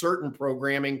for certain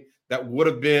programming that would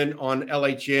have been on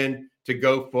LHN to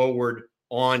go forward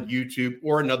on YouTube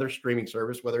or another streaming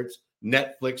service, whether it's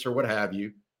Netflix or what have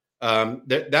you.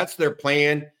 That's their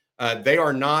plan. They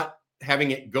are not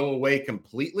having it go away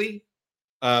completely,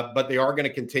 but they are going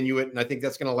to continue it. And I think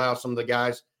that's going to allow some of the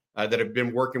guys that have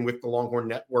been working with the Longhorn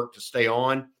Network to stay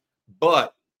on.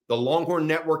 But the Longhorn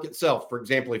Network itself, for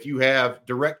example, if you have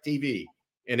DirecTV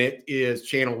and it is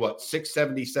channel,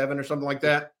 677 or something like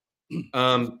that,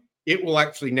 it will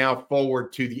actually now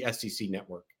forward to the SEC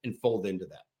network and fold into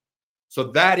that. So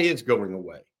that is going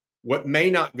away. What may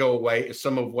not go away is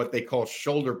some of what they call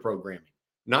shoulder programming,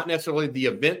 not necessarily the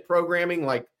event programming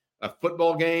like a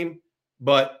football game,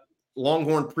 but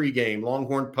Longhorn pregame,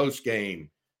 Longhorn postgame,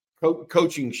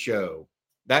 coaching show,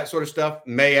 that sort of stuff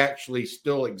may actually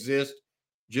still exist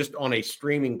just on a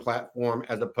streaming platform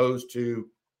as opposed to,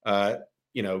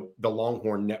 the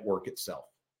Longhorn Network itself.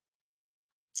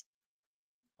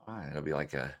 All right, it'll be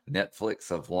like a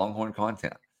Netflix of Longhorn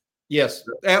content. Yes.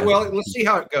 Well, let's see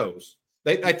how it goes.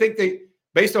 I think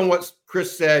based on what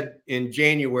Chris said in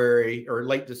January or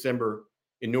late December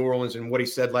in New Orleans and what he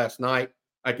said last night,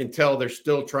 I can tell they're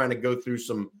still trying to go through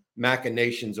some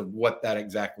machinations of what that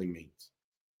exactly means.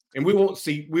 And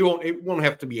it won't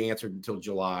have to be answered until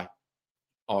July,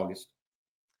 August.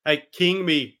 Hey, King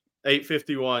Me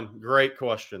 851, great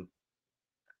question.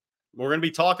 We're going to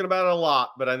be talking about it a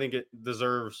lot, but I think it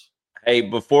deserves. Hey,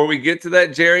 before we get to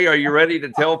that, Jerry, are you ready to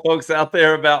tell folks out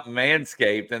there about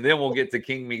Manscaped? And then we'll get to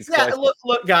King Me's question.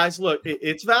 Look, guys,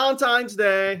 it's Valentine's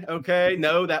Day. Okay.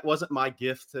 No, that wasn't my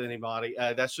gift to anybody.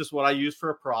 That's just what I use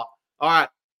for a prop. All right.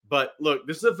 But look,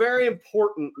 this is a very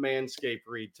important Manscaped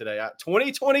read today.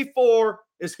 2024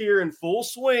 is here in full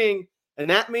swing. And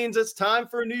that means it's time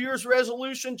for a New Year's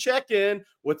resolution check-in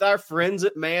with our friends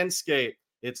at Manscaped.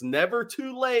 It's never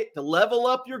too late to level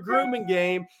up your grooming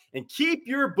game and keep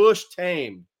your bush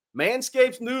tamed.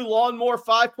 Manscaped's new Lawnmower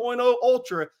 5.0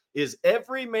 Ultra is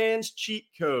every man's cheat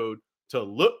code to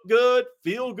look good,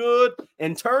 feel good,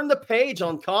 and turn the page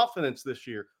on confidence this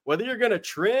year. Whether you're going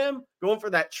to going for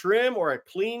that trim or a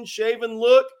clean-shaven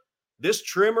look, this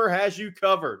trimmer has you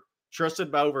covered.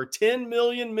 Trusted by over 10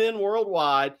 million men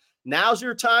worldwide, now's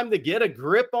your time to get a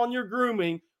grip on your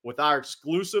grooming with our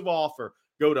exclusive offer.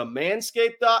 Go to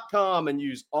manscaped.com and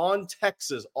use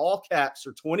OnTexas, all caps,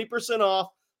 for 20% off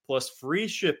plus free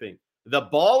shipping. The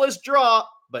ball is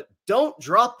dropped, but don't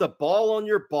drop the ball on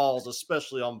your balls,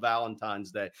 especially on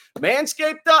Valentine's Day.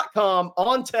 Manscaped.com,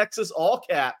 OnTexas, all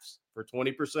caps, for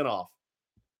 20% off.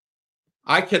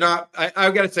 I've got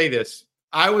to say this.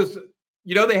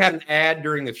 They had an ad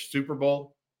during the Super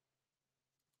Bowl.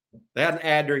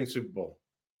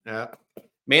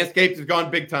 Manscaped has gone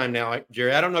big time now,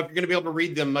 Jerry. I don't know if you're going to be able to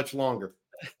read them much longer.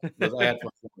 It's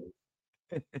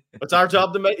our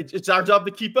job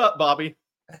to keep up, Bobby.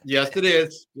 Yes, it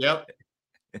is. Yep.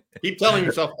 Keep telling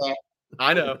yourself that.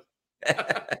 I know.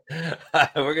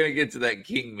 We're going to get to that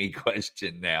King Me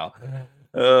question now.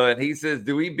 And he says,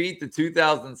 do we beat the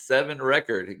 2007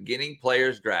 record getting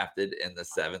players drafted in the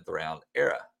 7th round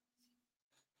era?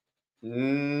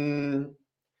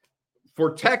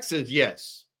 For Texas,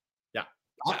 yes. Yeah.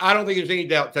 I don't think there's any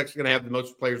doubt Texas is going to have the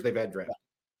most players they've had drafted.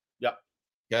 Yep.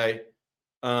 Okay.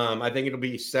 I think it'll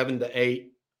be 7 to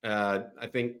 8. I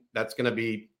think that's going to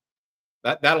be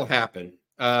that'll happen.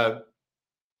 The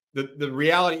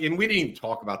reality, and we didn't even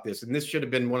talk about this, and this should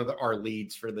have been one of our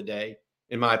leads for the day,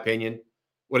 in my opinion.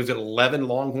 What is it? 11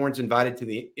 Longhorns invited to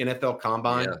the NFL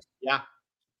Combine. Yeah.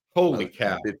 Holy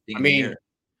cow! I mean,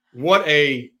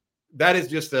 that is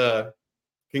just a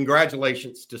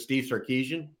congratulations to Steve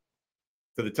Sarkisian,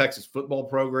 to the Texas football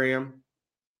program.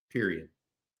 Period.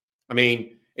 I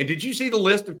mean, and did you see the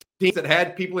list of teams that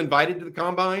had people invited to the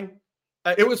Combine?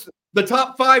 It was the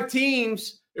top 5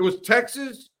 teams. It was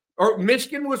Texas, or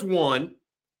Michigan was 1,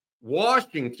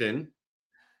 Washington,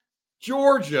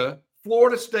 Georgia,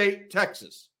 Florida State,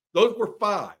 Texas. Those were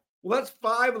 5. Well, that's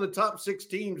 5 of the top 6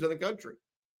 teams in the country.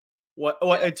 What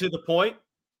to the point?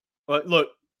 But look,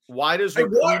 why does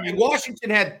Washington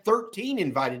had 13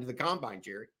 invited to the Combine,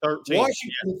 Jerry? 13.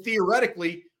 Washington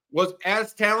theoretically was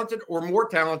as talented or more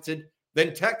talented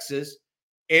than Texas,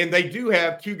 and they do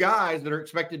have 2 guys that are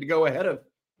expected to go ahead of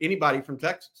anybody from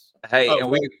Texas. Hey,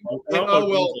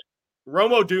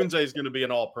 Romo Dunze is going to be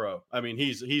an All-Pro. I mean,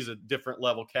 he's a different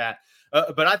level cat.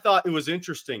 But I thought it was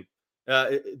interesting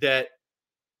that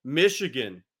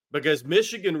Michigan, because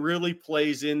Michigan really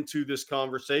plays into this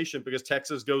conversation because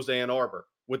Texas goes to Ann Arbor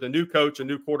with a new coach, a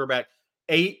new quarterback,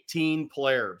 18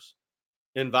 players.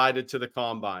 invited to the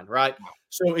combine, right?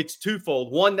 So it's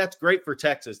twofold. One, that's great for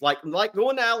Texas. Like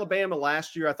going to Alabama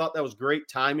last year, I thought that was great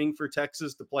timing for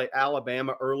Texas to play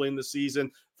Alabama early in the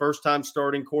season. First time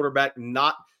starting quarterback,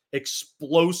 not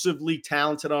explosively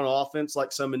talented on offense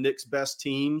like some of Nick's best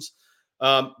teams.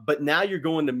 But now you're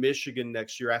going to Michigan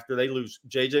next year after they lose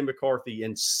J.J. McCarthy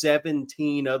and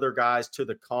 17 other guys to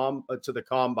the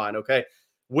combine, okay,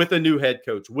 with a new head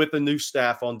coach, with a new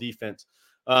staff on defense.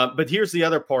 But here's the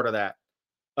other part of that.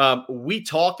 We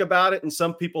talk about it, and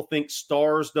some people think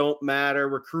stars don't matter.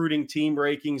 Recruiting team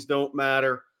rankings don't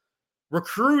matter.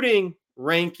 Recruiting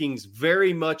rankings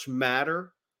very much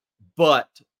matter, but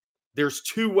there's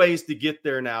two ways to get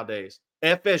there nowadays.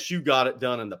 FSU got it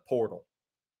done in the portal.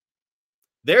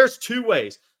 There's two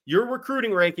ways. Your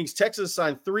recruiting rankings, Texas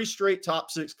signed 3 straight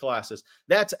top 6 classes.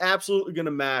 That's absolutely going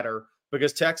to matter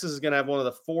because Texas is going to have one of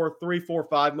the 3, 4,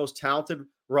 5 most talented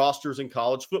rosters in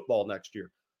college football next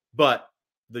year. But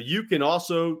you can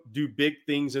also do big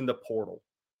things in the portal.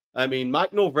 I mean,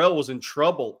 Mike Norvell was in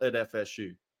trouble at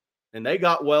FSU, and they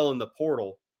got well in the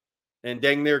portal, and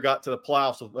dang near got to the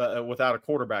playoffs without a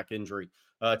quarterback injury.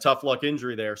 Tough luck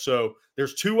injury there. So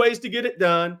there's 2 ways to get it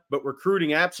done, but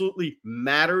recruiting absolutely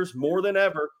matters more than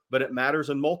ever, but it matters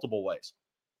in multiple ways.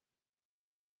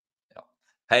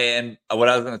 Hey, and what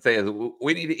I was going to say is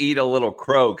we need to eat a little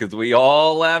crow because we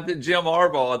all laughed at Jim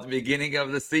Harbaugh at the beginning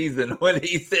of the season when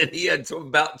he said he had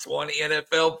about 20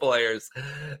 NFL players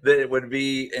that would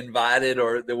be invited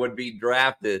or that would be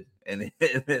drafted. And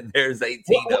there's 18.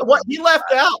 What he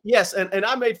left out, yes, and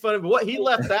I made fun of what he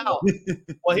left out.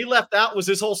 What he left out was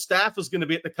his whole staff was going to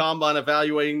be at the combine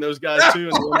evaluating those guys too. In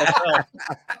the NFL.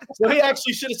 So he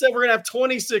actually should have said we're going to have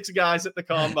 26 guys at the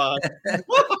combine.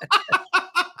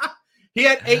 He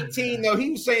had 18, though.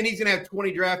 He was saying he's going to have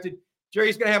 20 drafted.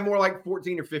 Jerry's going to have more like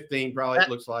 14 or 15, probably, it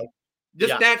looks like.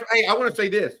 Just natural. Hey, I want to say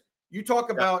this. You talk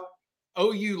about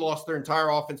OU lost their entire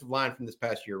offensive line from this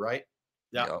past year, right?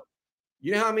 Yeah.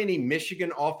 You know how many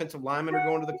Michigan offensive linemen are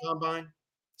going to the combine?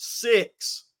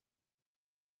 6.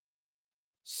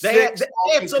 They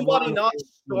had somebody not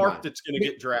sharp that's going to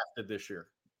get drafted this year.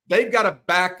 They've got a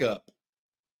backup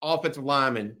offensive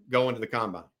lineman going to the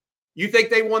combine. You think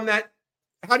they won that?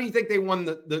 How do you think they won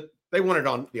they won it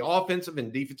on the offensive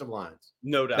and defensive lines?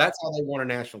 No doubt. That's how they won a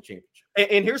national championship.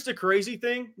 And here's the crazy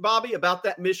thing, Bobby, about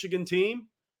that Michigan team.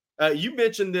 You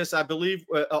mentioned this, I believe,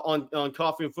 on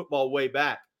Coffee and Football way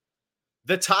back.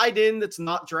 The tight end that's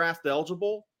not draft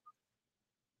eligible,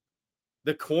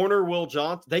 the corner Will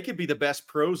Johnson, they could be the best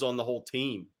pros on the whole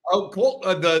team. Oh, cool.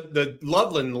 The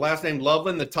Loveland, the last name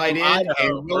Loveland, the tight end,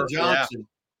 and Will Johnson. Yeah.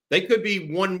 They could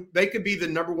be the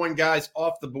number 1 guys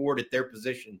off the board at their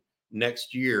position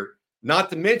next year. Not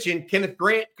to mention Kenneth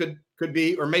Grant could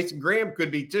be, or Mason Graham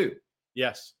could be too.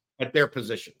 Yes. At their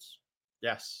positions.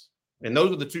 Yes. And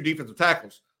those are the 2 defensive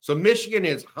tackles. So Michigan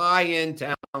is high-end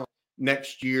talent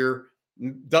next year,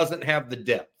 doesn't have the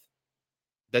depth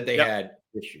that they had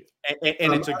this year.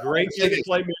 And it's a great way to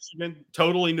play Michigan.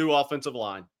 Totally new offensive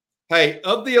line. Hey,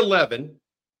 of the 11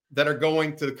 that are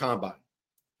going to the combine,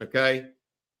 okay,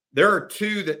 there are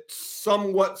 2 that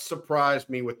somewhat surprised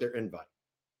me with their invite.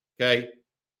 Okay.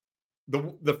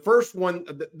 The first one,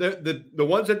 the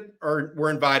ones that were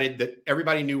invited that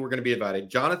everybody knew were going to be invited: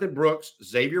 Jonathan Brooks,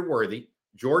 Xavier Worthy,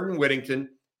 Jordan Whittington,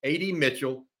 A.D.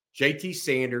 Mitchell, J.T.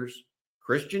 Sanders,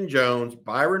 Christian Jones,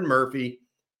 Byron Murphy,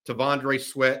 Tavondre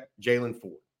Sweat, Jalen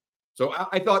Ford. So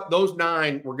I thought those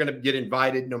 9 were going to get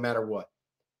invited no matter what.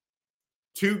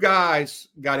 2 guys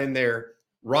got in there.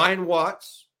 Ryan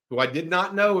Watts, who I did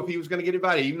not know if he was going to get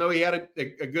invited, even though he had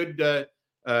a good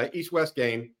East-West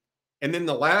game. And then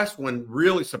the last one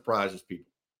really surprises people.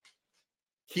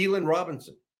 Keelan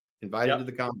Robinson, invited to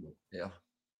the combine. Yeah.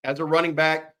 As a running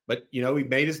back, but, he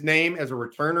made his name as a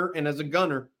returner and as a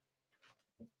gunner.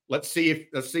 Let's see if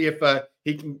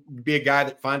he can be a guy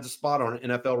that finds a spot on an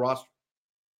NFL roster.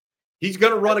 He's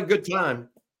going to run a good time.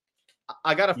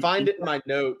 I got to find it in my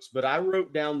notes, but I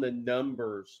wrote down the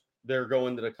numbers they're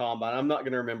going to the combine. I'm not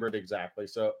going to remember it exactly,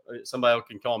 so somebody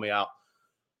can call me out.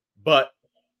 But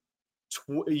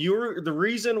the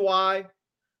reason why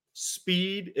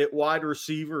speed at wide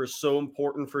receiver is so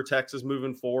important for Texas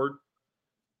moving forward.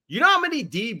 You know how many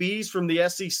DBs from the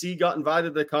SEC got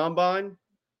invited to the combine?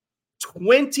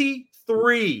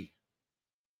 23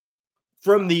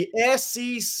 from the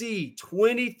SEC,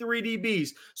 23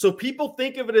 DBs. So people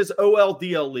think of it as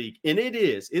OLDL league, and it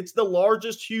is. It's the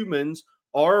largest humans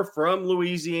are from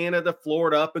Louisiana to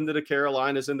Florida up into the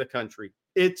Carolinas in the country.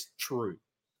 It's true.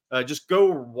 Just go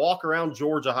walk around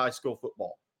Georgia high school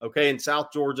football, okay, in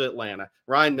South Georgia, Atlanta.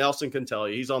 Ryan Nelson can tell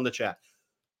you. He's on the chat.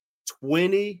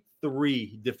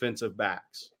 23 defensive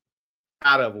backs.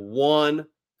 out of one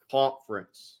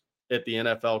conference at the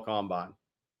NFL Combine.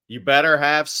 You better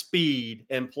have speed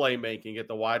and playmaking at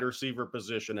the wide receiver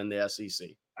position in the SEC.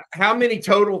 How many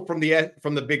total from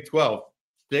the Big 12?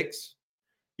 6?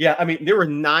 Yeah, I mean, there were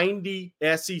 90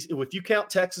 SEC. If you count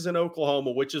Texas and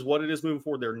Oklahoma, which is what it is moving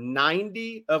forward, there are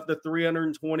 90 of the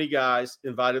 320 guys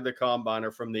invited to the Combine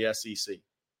are from the SEC.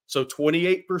 So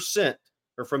 28%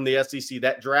 are from the SEC.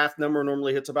 That draft number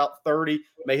normally hits about 30,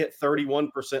 may hit 31%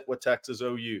 with Texas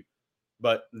OU.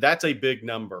 But that's a big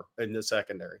number in the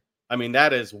secondary. I mean,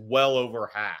 that is well over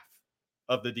half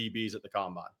of the DBs at the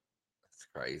Combine. That's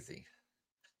crazy.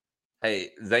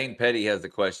 Hey, Zane Petty has a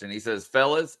question. He says,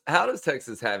 fellas, how does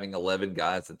Texas having 11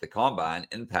 guys at the Combine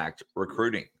impact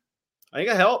recruiting? I think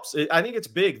it helps. I think it's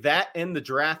big. That and the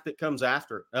draft that comes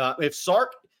after. If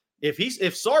Sark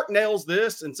nails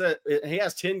this and said he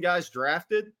has 10 guys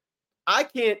drafted, I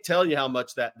can't tell you how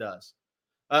much that does.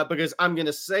 Because I'm going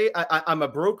to say I'm a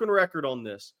broken record on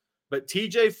this, but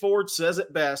TJ Ford says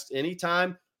it best.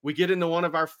 Anytime we get into one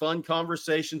of our fun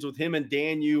conversations with him and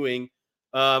Dan Ewing,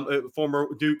 former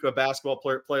Duke basketball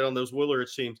player, played on those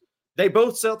Willards teams, they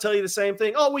both tell you the same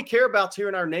thing. All we care about is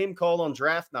hearing our name called on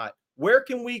draft night. Where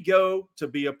can we go to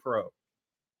be a pro?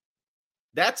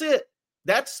 That's it.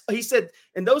 He said,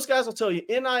 and those guys will tell you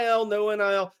NIL, no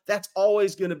NIL. That's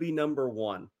always going to be number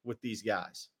one with these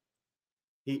guys.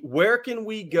 Where can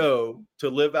we go to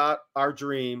live out our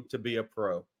dream to be a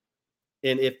pro?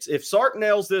 And if Sark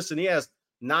nails this and he has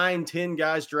 9-10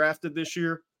 guys drafted this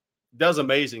year, does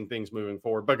amazing things moving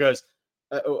forward, because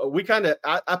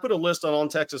I put a list on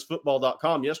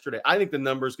OnTexasFootball.com yesterday. I think the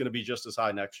number is going to be just as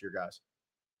high next year, guys.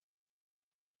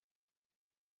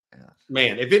 Yeah.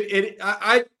 Man, if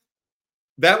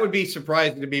that would be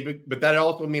surprising to me, but that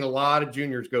also would mean a lot of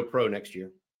juniors go pro next year.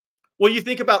 Well, you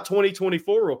think about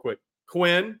 2024 real quick.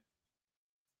 Quinn,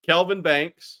 Kelvin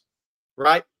Banks,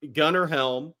 right? Gunnar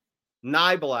Helm,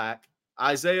 Nye Black,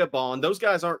 Isaiah Bond. Those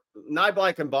guys Nye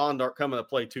Black and Bond aren't coming to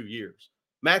play 2 years.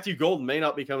 Matthew Golden may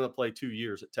not be coming to play 2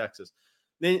 years at Texas.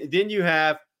 Then you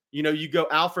have, you go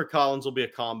Alfred Collins will be a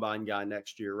Combine guy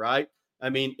next year, right? I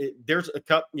mean, there's a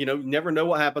cup, you never know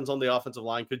what happens on the offensive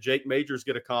line. Could Jake Majors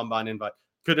get a Combine invite?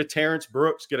 Could a Terrence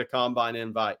Brooks get a Combine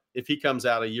invite if he comes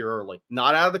out a year early?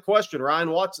 Not out of the question. Ryan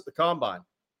Watts at the Combine.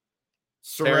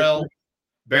 Sorrell,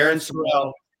 Barron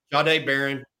Sorrell, Jahdae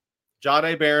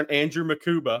Barron, Andrew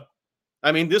Makuba.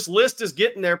 I mean, this list is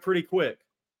getting there pretty quick.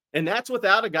 And that's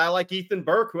without a guy like Ethan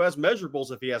Burke, who has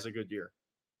measurables if he has a good year.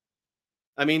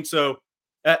 I mean, so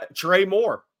Trey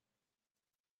Moore.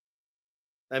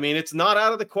 I mean, it's not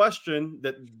out of the question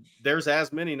that there's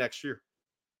as many next year.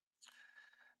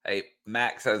 Hey,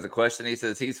 Max has a question. He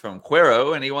says he's from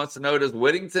Cuero, and he wants to know, does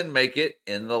Whittington make it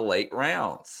in the late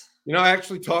rounds? I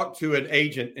actually talked to an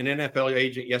NFL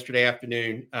agent yesterday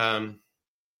afternoon.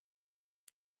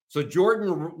 So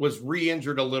Jordan was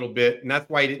re-injured a little bit, and that's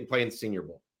why he didn't play in the Senior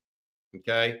Bowl.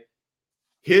 Okay?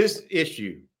 His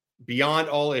issue, beyond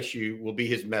all issue, will be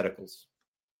his medicals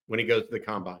when he goes to the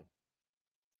Combine.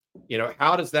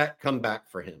 How does that come back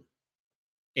for him?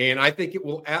 And I think it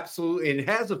will absolutely, it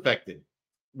has affected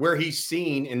where he's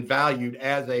seen and valued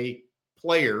as a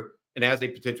player and as a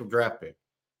potential draft pick.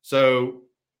 So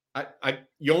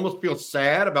you almost feel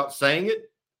sad about saying it,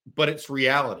 but it's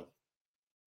reality,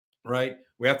 right?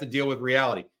 We have to deal with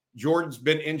reality. Jordan's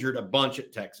been injured a bunch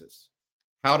at Texas.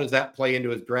 How does that play into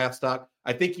his draft stock?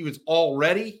 I think he was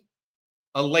already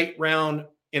a late round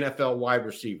NFL wide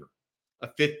receiver, a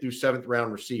 5th through 7th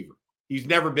round receiver. He's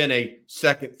never been a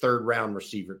 2nd, 3rd round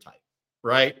receiver type,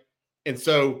 right? And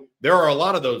so there are a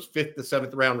lot of those 5th to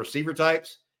 7th round receiver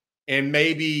types. And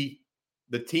maybe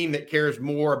the team that cares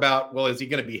more about, well, is he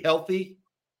going to be healthy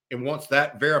and wants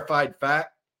that verified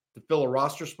fact to fill a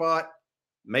roster spot,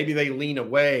 maybe they lean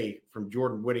away from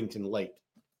Jordan Whittington late.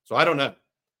 So I don't know.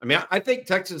 I mean, I think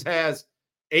Texas has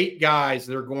 8 guys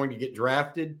that are going to get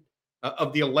drafted.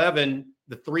 Of the 11,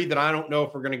 the 3 that I don't know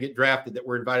if we're going to get drafted that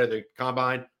were invited to the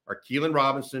Combine are Keelan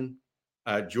Robinson,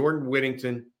 Jordan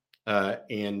Whittington,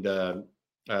 and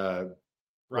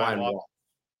Ryan Wall.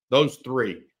 Those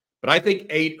 3. But I think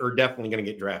 8 are definitely going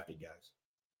to get drafted, guys.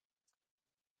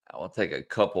 I'll take a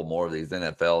couple more of these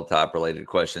NFL type related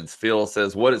questions. Phil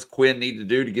says, what does Quinn need to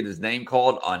do to get his name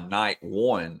called on night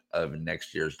 1 of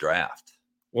next year's draft?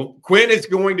 Well, Quinn is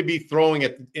going to be throwing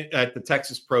at the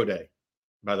Texas Pro Day,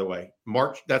 by the way.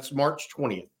 That's March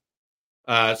 20th.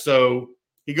 So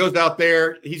he goes out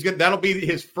there. That'll be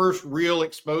his first real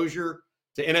exposure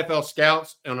to NFL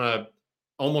scouts on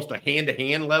almost a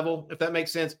hand-to-hand level, if that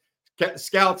makes sense.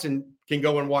 Scouts can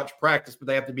go and watch practice, but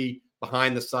they have to be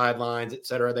behind the sidelines, et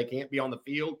cetera. They can't be on the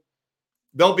field.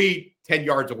 They'll be 10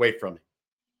 yards away from him.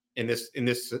 in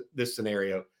this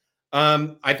scenario.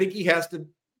 I think he has to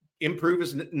improve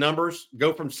his numbers,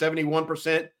 go from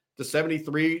 71% to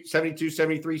 73, 72,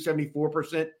 73,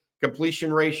 74%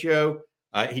 completion ratio.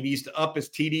 He needs to up his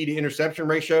TD to interception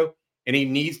ratio, and he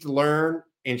needs to learn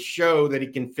and show that he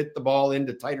can fit the ball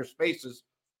into tighter spaces,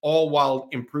 all while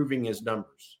improving his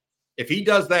numbers. If he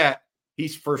does that,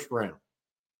 he's first round.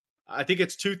 I think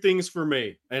it's two things for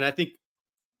me. And I think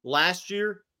last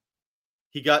year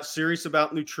he got serious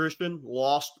about nutrition,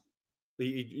 lost.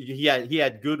 He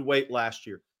had good weight last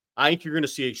year. I think you're going to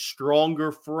see a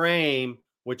stronger frame,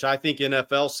 which I think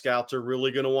NFL scouts are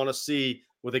really going to want to see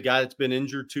with a guy that's been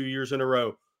injured 2 years in a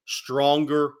row.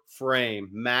 Stronger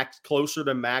frame, closer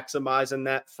to maximizing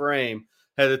that frame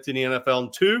headed to the NFL.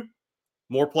 And 2,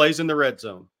 more plays in the red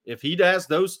zone. If he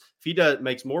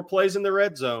makes more plays in the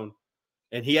red zone,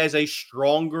 and he has a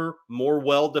stronger, more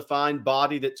well-defined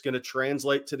body that's going to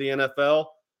translate to the NFL,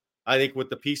 I think with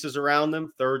the pieces around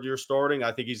him, third year starting,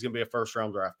 I think he's going to be a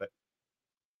first-round draft pick.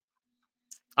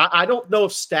 I don't know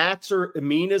if stats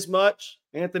mean as much.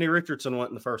 Anthony Richardson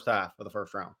went in the first half of the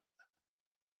first round.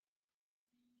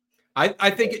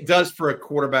 I think it does for a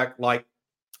quarterback like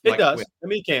it does. Quinn. I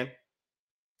mean, he can.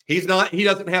 He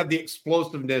doesn't have the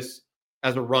explosiveness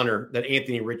as a runner that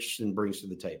Anthony Richardson brings to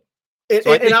the table.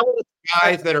 So I think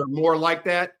guys that are more like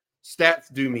that,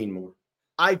 stats do mean more.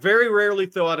 I very rarely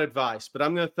throw out advice, but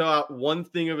I'm going to throw out one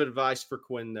thing of advice for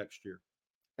Quinn next year.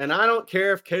 And I don't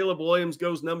care if Caleb Williams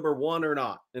goes number 1 or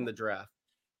not in the draft.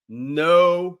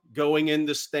 No going in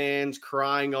the stands,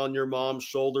 crying on your mom's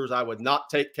shoulders. I would not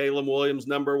take Caleb Williams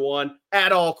number 1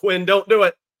 at all, Quinn. Don't do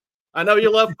it. I know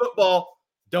you love football.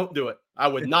 Don't do it. I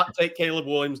would not take Caleb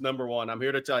Williams number 1. I'm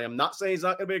here to tell you. I'm not saying he's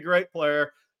not going to be a great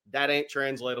player. That ain't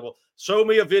translatable. Show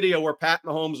me a video where Pat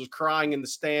Mahomes was crying in the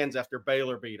stands after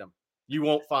Baylor beat him. You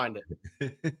won't find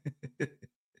it.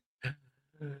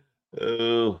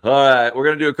 Oh, all right. We're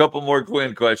going to do a couple more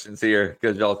Quinn questions here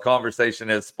because y'all's conversation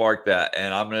has sparked that.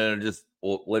 And I'm going to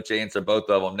we'll let you answer both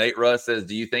of them. Nate Russ says,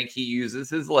 do you think he uses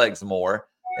his legs more?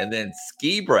 And then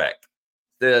Ski Breck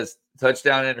says,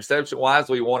 touchdown interception wise,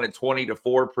 we wanted 20-4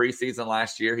 preseason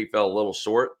last year. He fell a little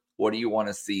short. What do you want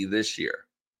to see this year?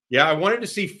 Yeah, I wanted to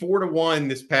see 4-1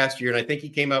 this past year, and I think he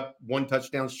came up 1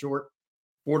 touchdown short.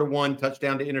 4-1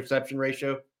 touchdown to interception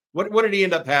ratio. What did he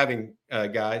end up having,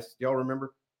 guys? Do y'all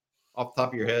remember off the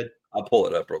top of your head? I'll pull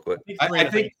it up real quick. I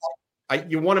think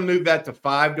you want to move that to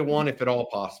 5-1 if at all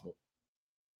possible.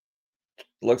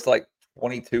 Looks like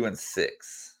 22-6.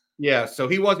 Yeah, so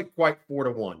he wasn't quite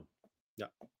 4-1.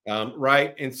 Yeah.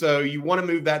 Right. And so you want to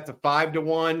move that to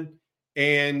 5-1.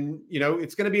 And,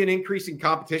 it's going to be an increasing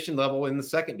competition level in the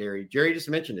secondary. Jerry just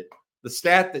mentioned it. The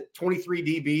stat that 23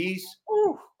 DBs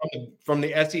from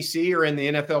the SEC or in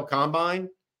the NFL Combine,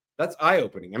 that's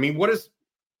eye-opening. I mean, does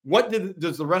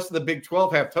the rest of the Big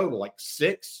 12 have total? Like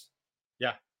 6?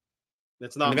 Yeah.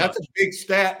 That's not that's a big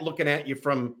stat looking at you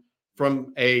from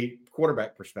a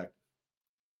quarterback perspective.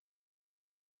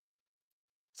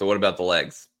 So what about the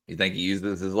legs? You think he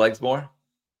uses his legs more?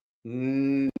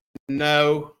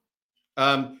 No.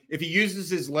 If he uses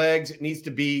his legs, it needs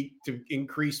to be to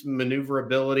increase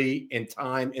maneuverability and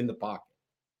time in the pocket.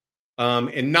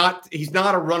 He's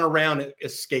not a run around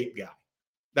escape guy.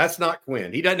 That's not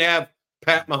Quinn. He doesn't have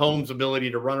Pat Mahomes'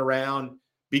 ability to run around,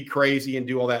 be crazy, and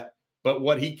do all that. But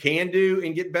what he can do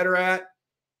and get better at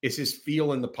is his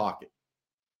feel in the pocket.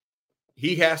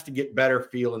 He has to get better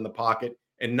feel in the pocket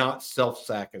and not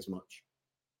self-sack as much.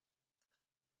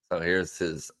 So here's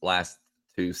his last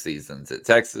 2 seasons at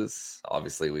Texas.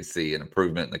 Obviously, we see an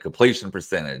improvement in the completion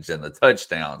percentage and the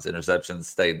touchdowns. Interceptions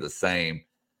stayed the same.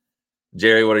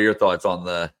 Jerry, what are your thoughts on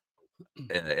the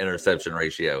interception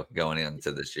ratio going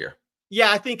into this year?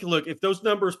 Yeah, I think, look, if those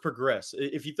numbers progress,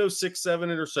 if you throw 6-7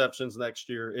 interceptions next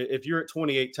year, if you're at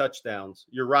 28 touchdowns,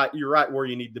 you're right where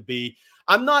you need to be.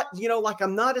 I'm not,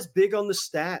 I'm not as big on the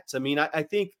stats. I mean, I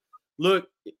think, look,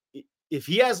 if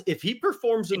he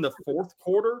performs in the fourth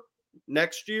quarter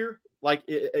next year, like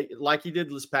he did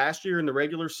this past year in the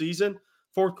regular season,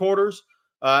 fourth quarters,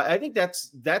 I think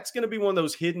that's going to be one of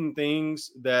those hidden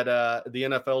things that the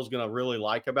NFL is going to really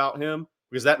like about him,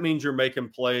 because that means you're making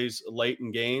plays late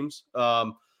in games.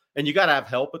 And you got to have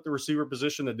help at the receiver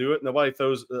position to do it. Nobody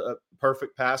throws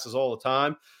perfect passes all the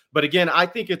time. But again, I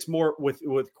think it's more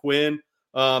with Quinn.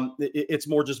 It's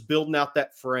more just building out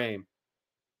that frame,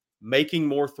 making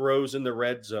more throws in the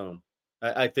red zone.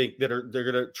 I think they're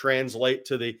going to translate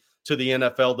to the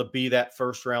NFL to be that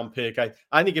first round pick.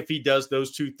 I think if he does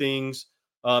those 2 things,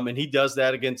 and he does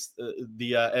that against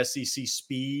the SEC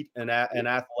speed and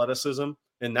athleticism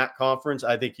in that conference,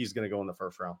 I think he's going to go in the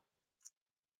first round.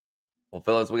 Well,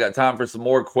 fellas, we got time for some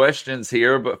more questions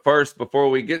here. But first, before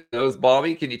we get to those,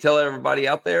 Bobby, can you tell everybody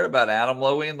out there about Adam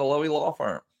Lowy and the Lowy Law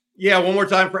Firm? Yeah, one more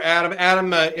time for Adam.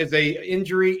 Adam is a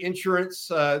injury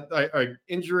insurance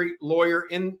injury lawyer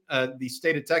in the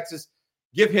state of Texas.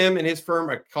 Give him and his firm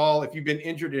a call if you've been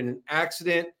injured in an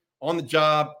accident, on the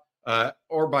job,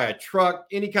 or by a truck,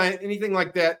 anything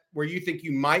like that, where you think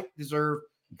you might deserve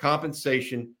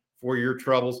compensation for your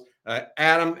troubles.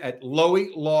 Adam at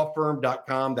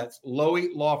loweylawfirm.com. That's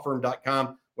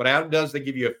loweylawfirm.com. What Adam does, they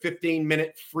give you a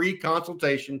 15-minute free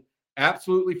consultation,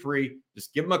 absolutely free.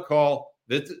 Just give them a call.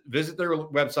 Visit their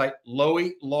website,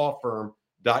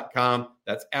 loweylawfirm.com.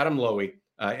 That's Adam Lowy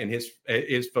and his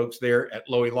folks there at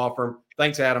Lowy Law Firm.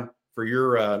 Thanks, Adam, for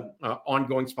your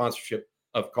ongoing sponsorship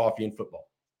of Coffee and Football.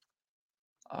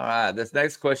 All right, this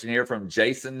next question here from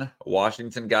Jason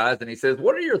Washington, guys, and he says,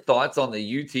 what are your thoughts on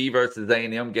the UT versus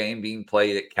A&M game being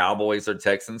played at Cowboys or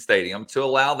Texan Stadium to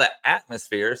allow the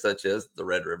atmosphere such as the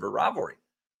Red River rivalry?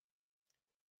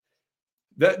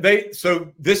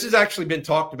 So this has actually been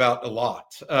talked about a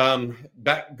lot,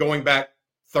 going back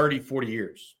 30, 40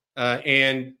 years.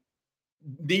 And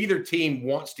neither team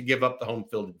wants to give up the home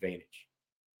field advantage.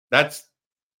 That's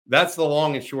the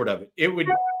long and short of it.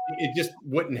 It just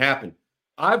wouldn't happen.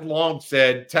 I've long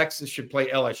said Texas should play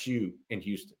LSU in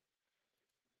Houston.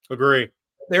 Agree.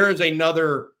 There is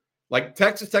another, like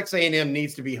Texas A&M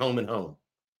needs to be home and home.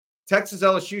 Texas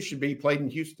LSU should be played in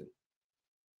Houston.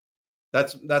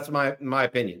 That's my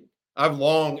opinion. I've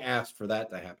long asked for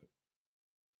that to happen.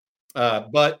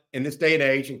 But in this day and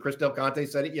age, and Chris Del Conte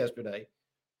said it yesterday,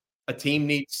 a team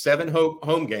needs 7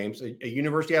 home games. A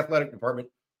university athletic department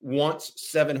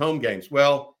wants 7 home games.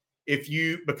 Well,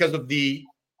 because of the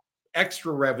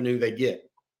extra revenue they get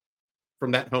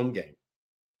from that home game,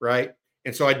 right?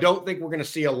 And so I don't think we're going to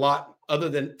see a lot other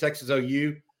than Texas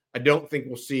OU. I don't think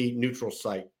we'll see neutral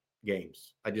site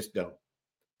games. I just don't,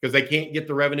 because they can't get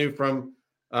the revenue from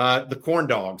the corn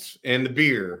dogs and the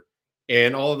beer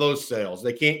and all of those sales.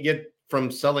 They can't get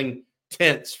from selling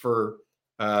tents for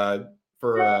tailgating.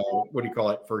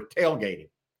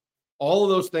 All of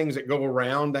those things that go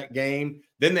around that game.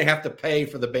 Then they have to pay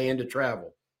for the band to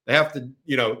travel. They have to,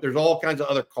 there's all kinds of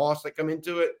other costs that come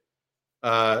into it.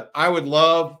 I would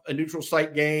love a neutral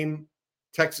site game,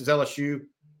 Texas LSU.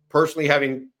 Personally,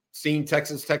 having seen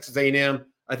Texas A&M,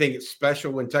 I think it's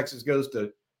special when Texas goes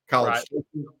to College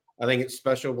Station. I think it's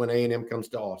special when A&M comes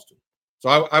to Austin. So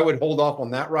I would hold off on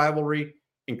that rivalry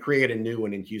and create a new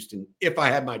one in Houston if I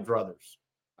had my druthers.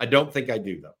 I don't think I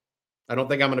do, though. I don't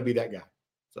think I'm going to be that guy.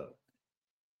 So.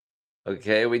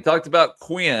 Okay, we talked about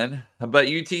Quinn, but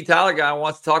UT Tyler guy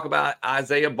wants to talk about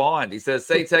Isaiah Bond. He says,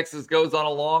 say Texas goes on a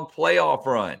long playoff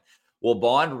run. Will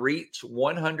Bond reach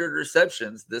 100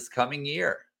 receptions this coming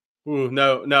year? Ooh,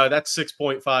 no, that's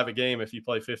 6.5 a game if you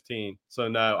play 15. So,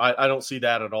 no, I don't see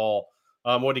that at all.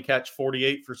 What did he catch?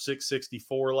 48 for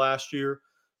 664 last year.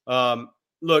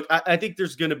 Look, I think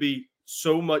there's going to be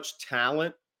so much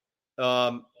talent.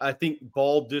 I think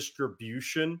ball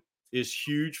distribution is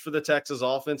huge for the Texas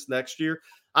offense next year.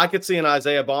 I could see an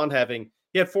Isaiah Bond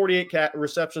he had 48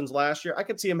 receptions last year. I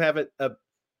could see him having a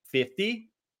 50,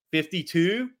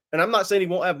 52. And I'm not saying he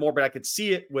won't have more, but I could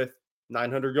see it with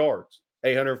 900 yards,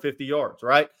 850 yards,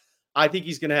 right? I think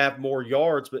he's going to have more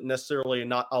yards, but necessarily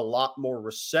not a lot more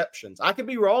receptions. I could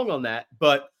be wrong on that,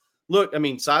 but look, I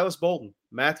mean, Silas Bolden,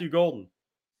 Matthew Golden,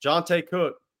 Jonte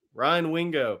Cook, Ryan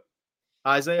Wingo,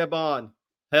 Isaiah Bond,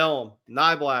 Helm,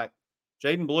 Nyblack,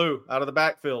 Jaden Blue out of the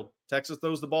backfield. Texas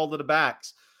throws the ball to the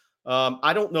backs.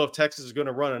 I don't know if Texas is going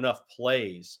to run enough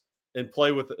plays and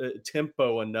play with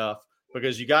tempo enough,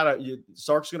 because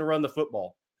Sark's going to run the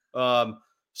football.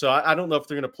 So I don't know if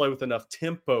they're going to play with enough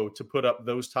tempo to put up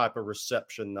those type of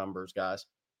reception numbers, guys.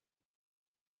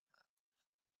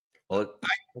 Well,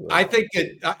 I think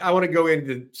that I want to go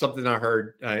into something I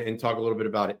heard and talk a little bit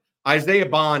about it. Isaiah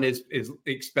Bond is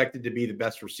expected to be the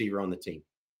best receiver on the team.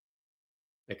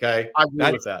 Okay. I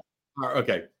agree with that.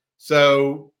 Okay.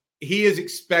 So he is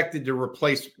expected to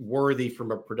replace Worthy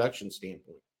from a production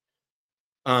standpoint.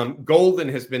 Golden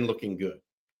has been looking good,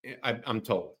 I'm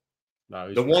told.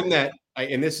 No, the one that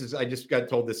I just got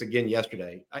told this again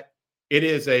yesterday. It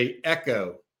is a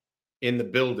echo in the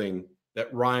building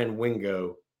that Ryan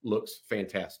Wingo looks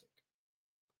fantastic.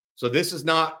 So this is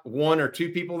not 1 or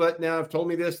 2 people that now have told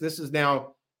me this. This is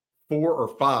now 4 or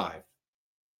 5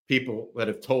 people that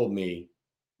have told me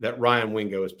that Ryan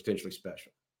Wingo is potentially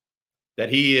special, that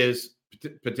he is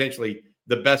potentially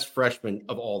the best freshman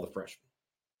of all the freshmen.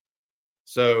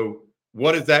 So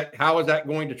what is that? How is that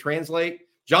going to translate?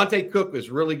 Jonte Cook is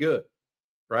really good,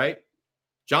 right?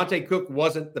 Jonte Cook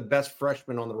wasn't the best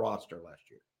freshman on the roster last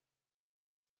year.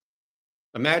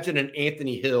 Imagine an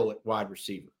Anthony Hill at wide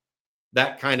receiver,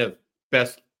 that kind of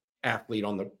best athlete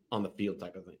on the field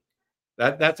type of thing.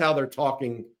 That's how they're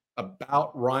talking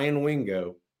about Ryan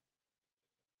Wingo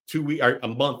a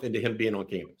month into him being on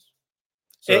campus.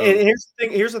 So, and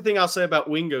here's the thing I'll say about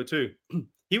Wingo too.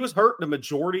 He was hurt the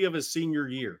majority of his senior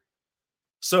year.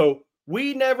 So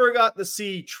we never got to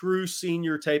see true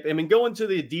senior tape. I mean, going to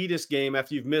the Adidas game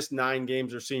after you've missed 9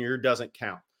 games or senior year doesn't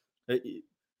count.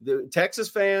 The Texas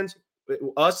fans,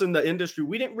 us in the industry,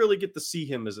 we didn't really get to see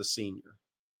him as a senior.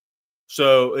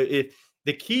 So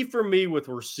the key for me with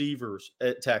receivers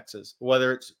at Texas,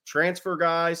 whether it's transfer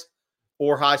guys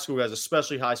or high school guys,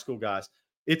 especially high school guys,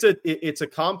 it's a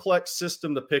complex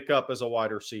system to pick up as a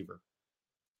wide receiver.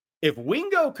 If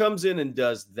Wingo comes in and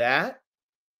does that,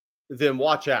 then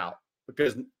watch out,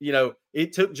 because,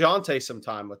 it took Jonte some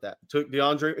time with that. It took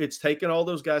DeAndre. It's taken all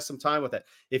those guys some time with that.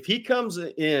 If he comes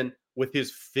in with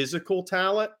his physical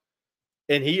talent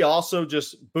and he also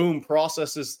just,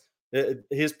 processes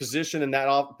his position in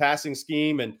that passing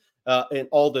scheme and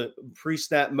all the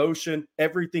pre-snap motion,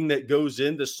 everything that goes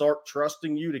in to start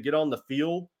trusting you to get on the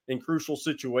field in crucial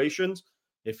situations.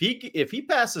 If he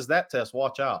passes that test,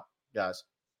 watch out, guys.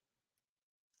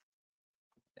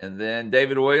 And then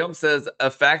David Williams says, a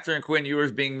factor in Quinn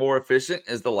Ewers being more efficient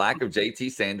is the lack of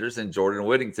JT Sanders and Jordan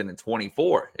Whittington in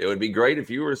 24. It would be great if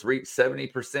Ewers reached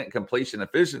 70% completion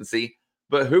efficiency,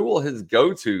 but who will his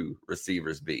go-to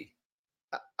receivers be?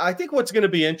 I think what's going to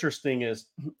be interesting is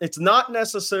it's not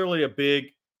necessarily a big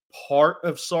part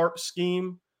of Sark's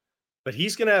scheme, but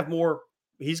he's going to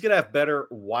have better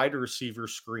wide receiver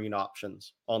screen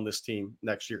options on this team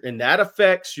next year. And that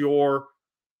affects your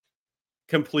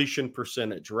completion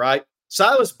percentage, right?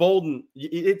 Silas Bolden,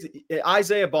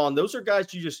 Isaiah Bond, those are guys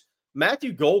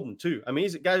Matthew Golden too. I mean,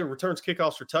 he's a guy who returns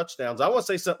kickoffs for touchdowns. I want to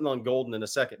say something on Golden in a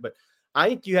second, but I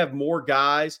think you have more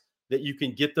guys that you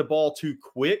can get the ball to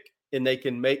quick and they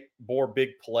can make more big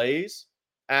plays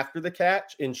after the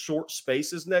catch in short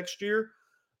spaces next year.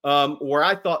 Where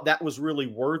I thought that was really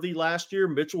Worthy last year.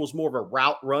 Mitchell was more of a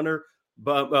route runner,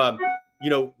 but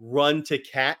run to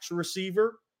catch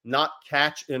receiver, not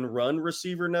catch and run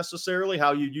receiver necessarily,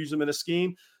 how you use them in a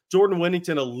scheme. Jordan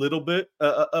Whittington, a little bit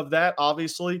of that,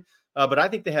 obviously. But I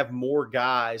think they have more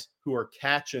guys who are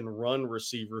catch and run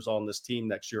receivers on this team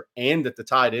next year and at the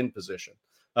tight end position.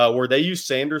 Where they use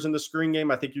Sanders in the screen game,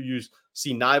 I think you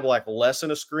see Niblack less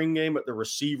in a screen game, but the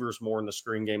receivers more in the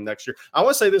screen game next year. I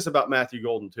want to say this about Matthew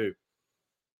Golden too.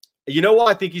 You know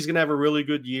why I think he's going to have a really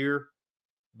good year?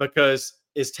 Because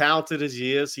as talented as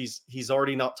he is, he's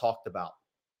already not talked about.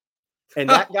 And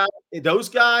that guy, those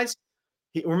guys,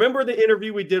 remember the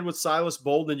interview we did with Silas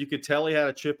Bolden? You could tell he had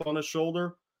a chip on his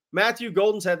shoulder. Matthew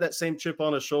Golden's had that same chip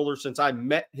on his shoulder since I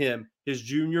met him his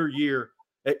junior year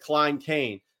at Klein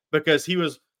Kane, because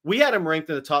we had him ranked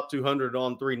in the top 200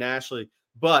 on 3 nationally.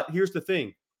 But here's the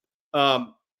thing.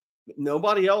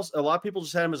 Nobody else, a lot of people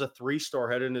just had him as a 3-star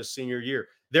headed in his senior year.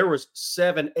 There was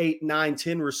 7, 8, 9,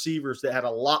 10 receivers that had a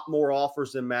lot more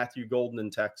offers than Matthew Golden in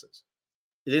Texas,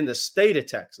 in the state of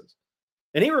Texas.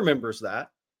 And he remembers that.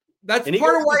 That's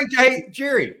part of why,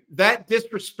 Jerry, that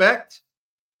disrespect,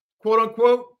 quote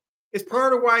unquote, is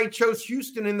part of why he chose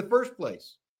Houston in the first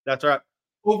place. That's right.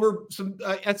 Over some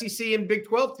SEC and Big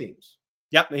 12 teams.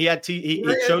 Yep. He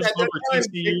chose over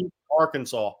TCU,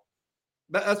 Arkansas.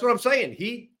 That's what I'm saying.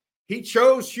 He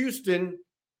chose Houston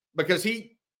because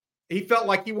he felt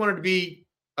like he wanted to be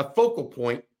a focal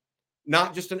point,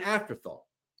 not just an afterthought.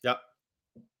 Yep.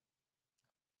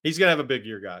 He's going to have a big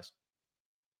year, guys.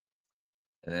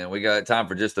 And then we got time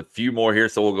for just a few more here.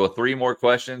 So we'll go 3 more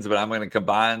questions, but I'm going to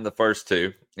combine the first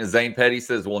 2. And Zane Petty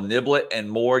says, will Niblett and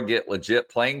Moore get legit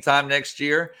playing time next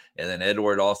year? And then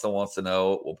Edward also wants to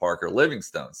know, will Parker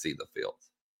Livingstone see the field?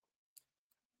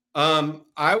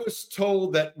 I was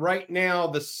told that right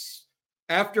now,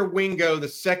 after Wingo, the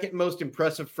second most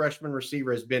impressive freshman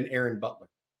receiver has been Aaron Butler.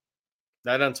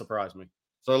 That doesn't surprise me.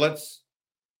 So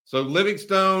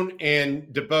Livingstone and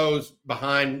DeBose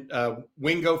behind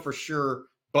Wingo for sure.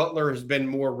 Butler has been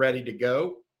more ready to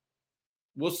go.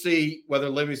 We'll see whether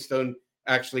Livingstone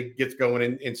actually gets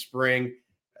going in spring.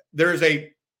 There's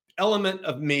a element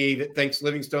of me that thinks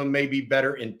Livingstone may be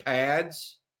better in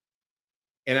pads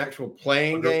and actual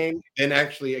playing game than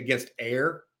actually against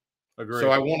air. Agreed. So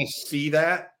I want to see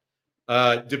that.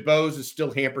 DeBose is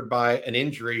still hampered by an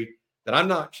injury that I'm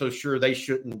not so sure they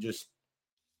shouldn't just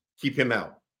keep him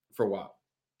out for a while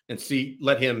and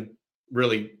let him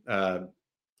really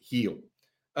heal.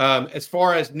 As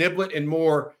far as Niblett and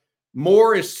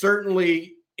Moore is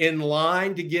certainly in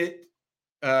line to get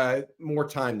more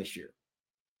time this year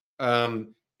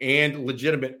and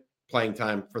legitimate playing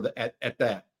time for at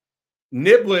that.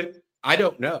 Niblett, I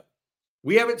don't know.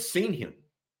 We haven't seen him,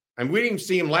 and we didn't even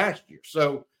see him last year.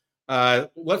 So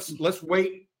let's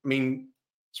wait. I mean,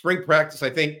 spring practice, I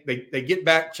think they get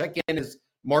back, check in is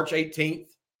March 18th,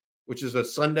 which is a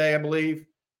Sunday, I believe.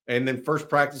 And then first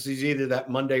practice is either that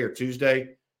Monday or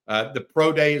Tuesday. The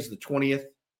pro day is the 20th.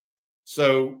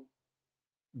 So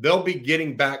they'll be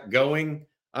getting back going.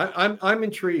 I'm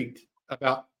intrigued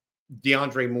about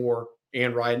DeAndre Moore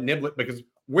and Ryan Niblett, because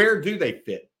where do they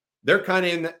fit? They're kind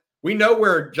of in that. We know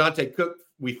where Jonte Cook,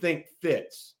 we think,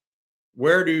 fits.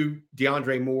 Where do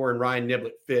DeAndre Moore and Ryan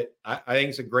Niblett fit? I think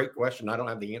it's a great question. I don't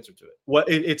have the answer to it. Well,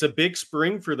 it's a big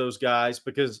spring for those guys,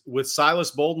 because with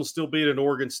Silas Bolden still being at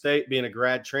Oregon State, being a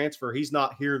grad transfer, he's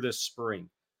not here this spring.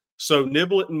 So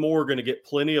Niblett and Moore are going to get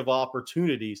plenty of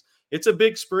opportunities. It's a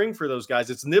big spring for those guys.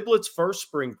 It's Niblett's first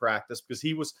spring practice because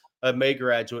he was a May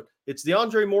graduate. It's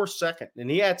DeAndre Moore's second, and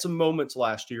he had some moments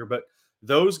last year. But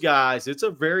those guys, it's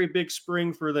a very big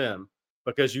spring for them,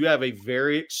 because you have a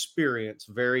very experienced,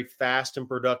 very fast and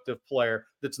productive player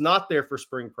that's not there for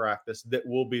spring practice that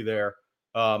will be there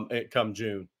come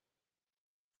June.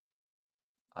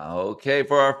 Okay,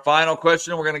 for our final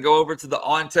question, we're going to go over to the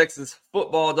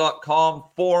ontexasfootball.com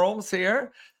forums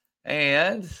here.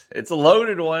 And it's a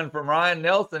loaded one from Ryan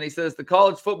Nelson. He says the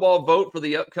college football vote for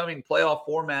the upcoming playoff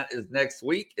format is next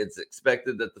week. It's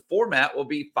expected that the format will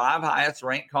be 5 highest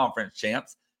ranked conference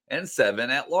champs and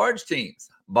 7 at-large teams.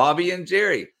 Bobby and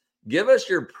Jerry, give us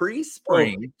your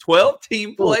pre-spring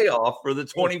 12-team playoff for the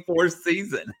 24th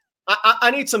season.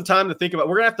 I need some time to think about it.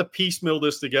 We're going to have to piecemeal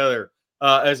this together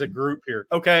as a group here.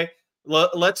 Okay,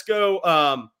 let's go.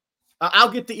 I'll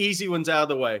get the easy ones out of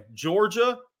the way.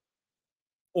 Georgia,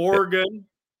 Oregon,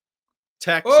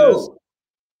 Texas. Oh,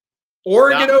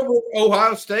 Oregon over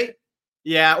Ohio State?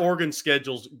 Yeah, Oregon's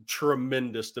schedule's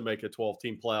tremendous to make a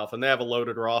 12-team playoff, and they have a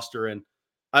loaded roster. And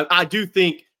I do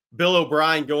think Bill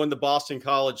O'Brien going to Boston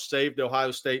College saved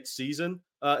Ohio State's season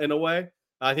in a way.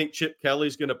 I think Chip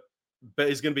Kelly's going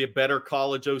to be a better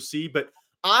college OC, but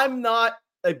I'm not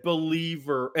a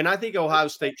believer, and I think Ohio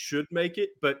State should make it,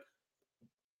 but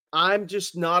I'm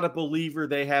just not a believer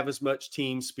they have as much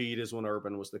team speed as when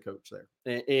Urban was the coach there.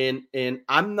 And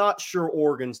I'm not sure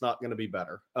Oregon's not going to be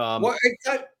better. Well,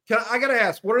 I got to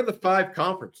ask, what are the 5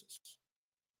 conferences?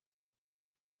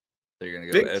 So you're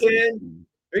going to go Big 10,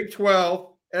 Big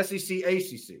 12, SEC,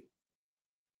 ACC.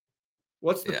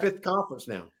 What's the 5th conference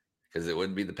now? Because it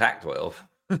wouldn't be the Pac-12.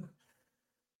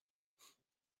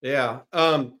 Yeah.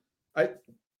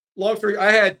 Long story,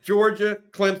 I had Georgia,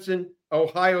 Clemson,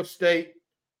 Ohio State,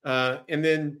 and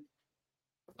then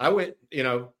I went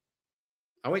Utah.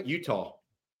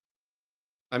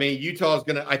 I mean, Utah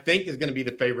I think is going to be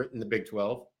the favorite in the Big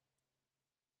 12.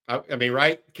 I mean,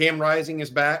 right? Cam Rising is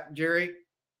back, Jerry.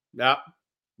 Yeah.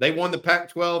 They won the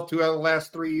Pac-12 2 out of the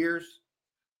last 3 years.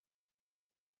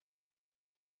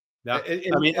 Yeah.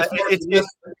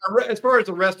 As far as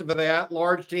the rest of the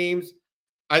at-large teams,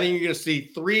 I think you're going to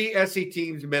see 3 SEC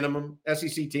teams minimum.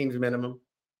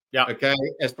 Yeah. Okay.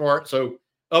 So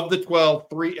of the 12,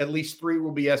 at least 3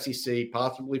 will be SEC,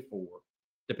 possibly 4,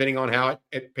 depending on how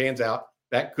it pans out.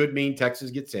 That could mean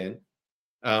Texas gets in,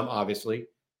 obviously.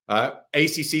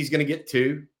 ACC is going to get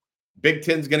 2. Big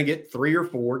 10 is going to get 3 or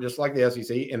 4, just like the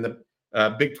SEC, and the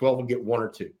Big 12 will get 1 or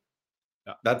 2.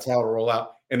 Yeah. That's how it'll roll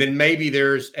out. And then maybe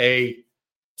there's a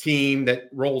team that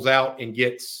rolls out and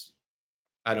gets,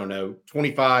 I don't know,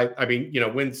 25. I mean,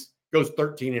 goes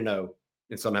 13-0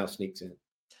 and somehow sneaks in.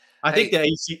 I think the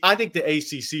ACC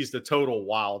is the total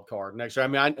wild card next year. I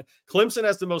mean, Clemson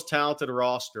has the most talented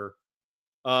roster.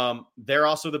 They're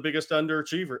also the biggest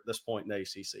underachiever at this point in the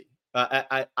ACC.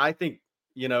 I think,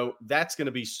 that's going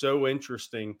to be so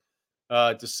interesting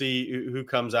to see who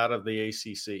comes out of the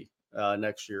ACC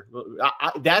next year.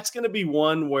 That's going to be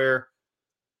one where,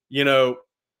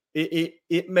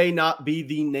 it may not be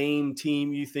the name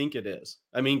team you think it is.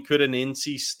 I mean, could an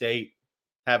NC State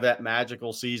have that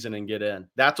magical season and get in?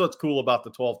 That's what's cool about the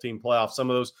 12-team playoffs. Some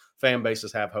of those fan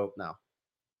bases have hope now.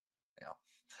 Yeah.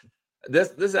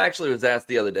 This actually was asked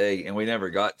the other day, and we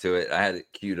never got to it. I had it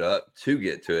queued up to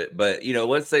get to it. But,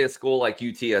 let's say a school like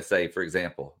UTSA, for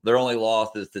example, their only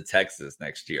loss is to Texas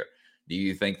next year. Do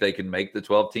you think they can make the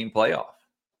 12-team playoff?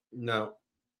 No,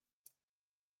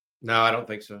 I don't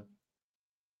think so.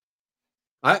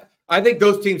 I think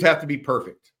those teams have to be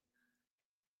perfect.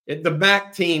 The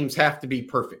MAC teams have to be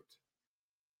perfect.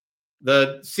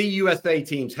 The CUSA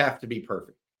teams have to be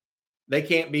perfect. They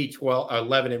can't be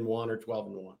 11-1 or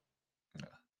 12-1. Yeah.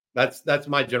 That's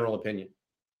my general opinion.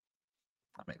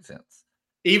 That makes sense.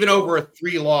 Even over a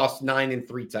 3-loss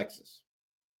 9-3 Texas,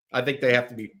 I think they have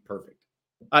to be perfect.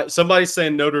 Somebody's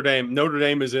saying Notre Dame. Notre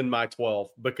Dame is in my 12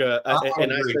 because,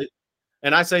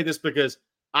 I say this because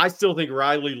I still think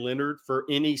Riley Leonard for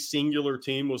any singular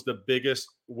team was the biggest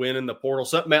win in the portal.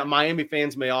 So Miami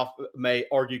fans may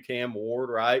argue Cam Ward,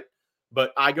 right?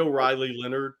 But I go Riley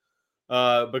Leonard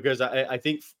because I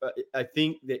think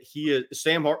that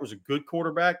Sam Hart was a good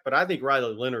quarterback, but I think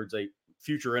Riley Leonard's a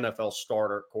future NFL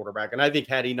starter quarterback. And I think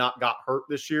had he not got hurt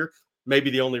this year, maybe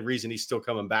the only reason he's still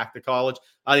coming back to college,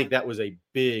 I think that was a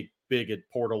big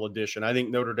portal addition. I think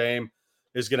Notre Dame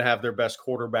is going to have their best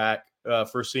quarterback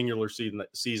for a singular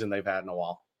season they've had in a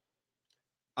while.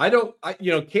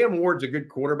 Cam Ward's a good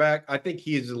quarterback. I think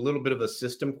he is a little bit of a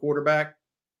system quarterback.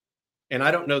 And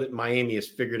I don't know that Miami has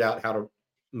figured out how to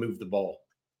move the ball,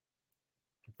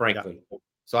 frankly. Yeah.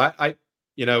 So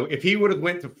if he would have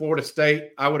went to Florida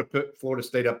State, I would have put Florida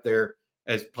State up there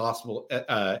as possible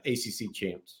ACC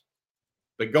champs.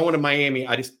 But going to Miami,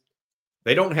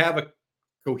 they don't have a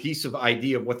cohesive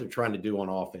idea of what they're trying to do on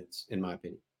offense, in my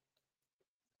opinion.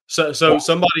 So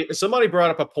somebody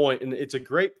brought up a point, and it's a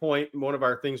great point. And one of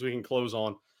our things we can close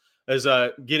on is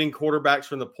getting quarterbacks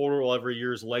from the portal every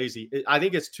year is lazy. I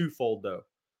think it's twofold, though.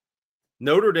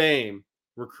 Notre Dame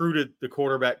recruited the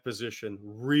quarterback position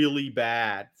really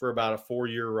bad for about a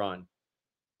 4-year run.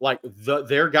 Like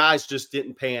their guys just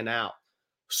didn't pan out.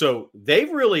 So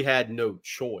they've really had no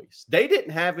choice. They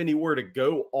didn't have anywhere to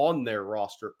go on their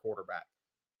roster at quarterback.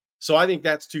 So I think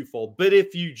that's twofold. But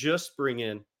if you just bring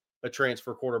in a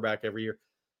transfer quarterback every year,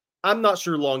 I'm not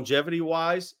sure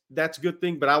longevity-wise that's a good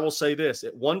thing. But I will say this.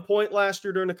 At one point last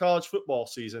year during the college football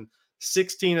season,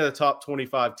 16 of the top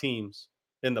 25 teams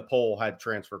in the poll had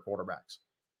transfer quarterbacks.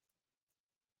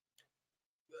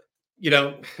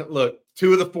 Look,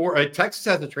 2 of the 4, Texas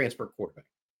has a transfer quarterback.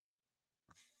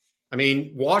 I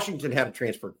mean, Washington had a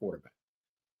transfer quarterback.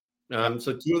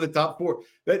 So 2 of the top 4.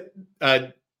 But,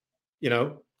 at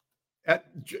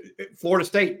Florida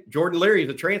State, Jordan Leary is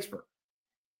a transfer.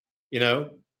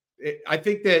 I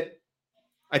think that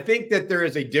there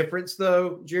is a difference,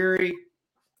 though, Jerry.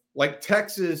 Like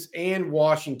Texas and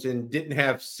Washington didn't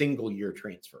have single-year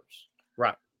transfers.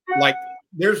 Right. Like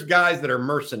there's guys that are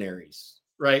mercenaries.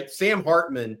 Right. Sam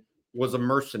Hartman was a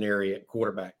mercenary at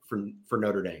quarterback for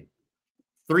Notre Dame.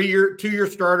 2-year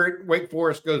starter at Wake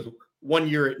Forest, goes 1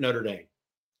 year at Notre Dame.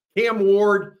 Cam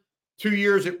Ward, 2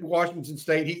 years at Washington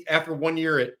State. After 1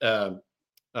 year at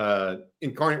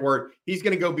Incarnate Word, he's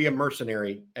going to go be a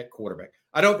mercenary at quarterback.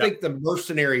 I don't think the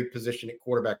mercenary position at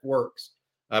quarterback works.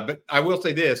 But I will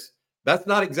say this. That's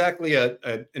not exactly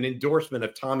an endorsement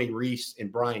of Tommy Rees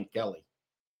and Brian Kelly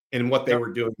and what they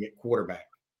were doing at quarterback.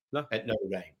 At Notre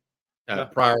Dame,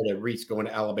 prior to Reese going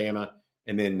to Alabama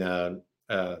and then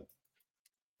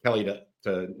Kelly to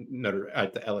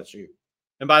LSU.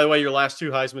 And by the way, your last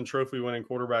 2 Heisman Trophy winning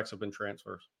quarterbacks have been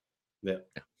transfers. Yeah.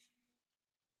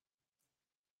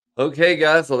 Okay,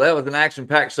 guys. So that was an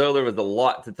action-packed show. There was a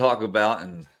lot to talk about,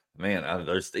 and man,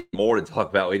 there's more to talk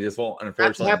about. We just won't,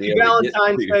 unfortunately, happy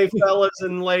Valentine's Day, fellas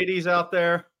and ladies out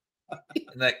there.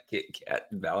 That Kit Kat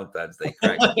Valentine's Day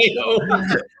crack.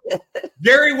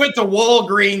 Gary went to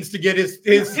Walgreens to get his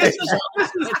This is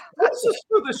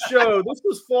for the show. This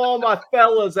was for all my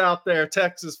fellas out there,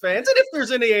 Texas fans. And if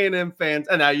there's any A&M fans,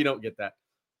 and now you don't get that.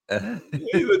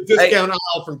 Discount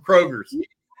aisle from Kroger's.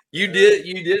 You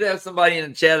did have somebody in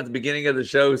the chat at the beginning of the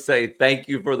show say thank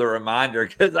you for the reminder,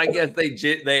 because I guess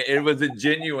it was a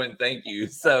genuine thank you.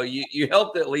 So you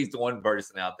helped at least one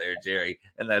person out there, Jerry.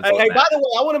 And that's hey, by the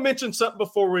way, I want to mention something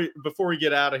before we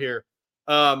get out of here.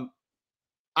 I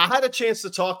had a chance to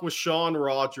talk with Sean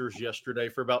Rogers yesterday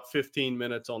for about 15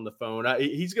 minutes on the phone.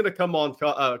 He's going to come on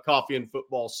Coffee and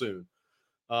Football soon.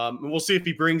 And we'll see if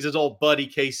he brings his old buddy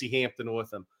Casey Hampton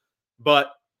with him.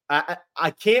 But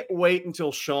I can't wait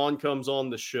until Sean comes on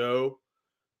the show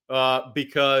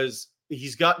because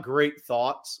he's got great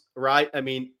thoughts, right? I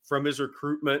mean, from his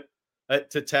recruitment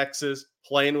to Texas,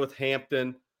 playing with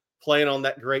Hampton, playing on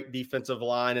that great defensive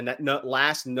line, and that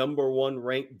last number 1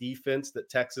 ranked defense that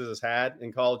Texas has had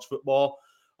in college football,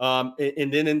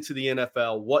 and then into the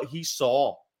NFL, what he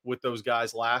saw with those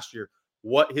guys last year,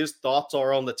 what his thoughts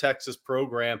are on the Texas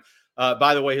program.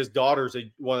 By the way, his daughter's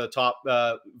one of the top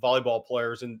volleyball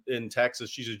players in Texas.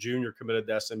 She's a junior committed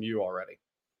to SMU already.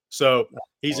 So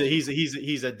he's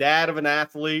a dad of an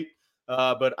athlete,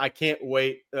 but I can't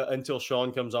wait until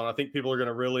Sean comes on. I think people are going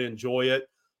to really enjoy it.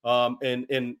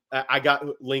 And I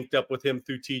got linked up with him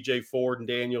through TJ Ford and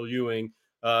Daniel Ewing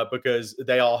because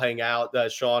they all hang out.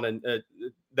 Sean and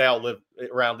they all live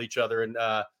around each other and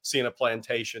Sienna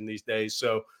Plantation these days.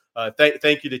 So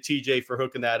thank you to TJ for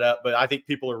hooking that up. But I think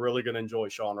people are really going to enjoy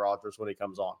Sean Rogers when he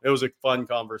comes on. It was a fun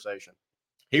conversation.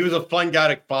 He was a fun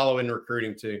guy to follow in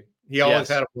recruiting too. He always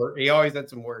had a word. He always had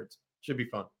some words. Should be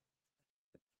fun.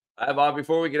 All right, Bob,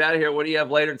 before we get out of here, what do you have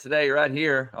later today right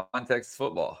here on Texas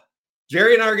football?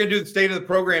 Jerry and I are going to do the state of the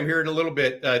program here in a little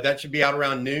bit. That should be out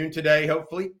around noon today,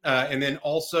 hopefully. And then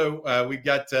also we've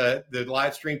got the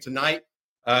live stream tonight.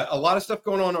 A lot of stuff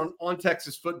going on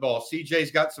Texas football.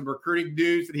 CJ's got some recruiting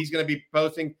news that he's going to be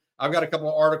posting. I've got a couple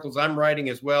of articles I'm writing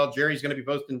as well. Jerry's going to be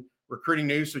posting recruiting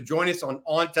news. So join us on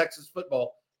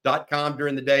ontexasfootball.com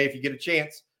during the day if you get a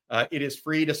chance. It is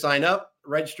free to sign up,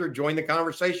 register, join the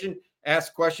conversation,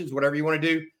 ask questions, whatever you want to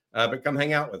do, but come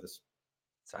hang out with us.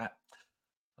 That's right.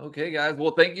 Okay, guys.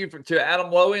 Well, thank you to Adam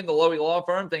Lowy and the Lowy Law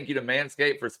Firm. Thank you to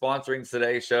Manscaped for sponsoring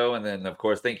today's show. And then, of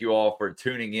course, thank you all for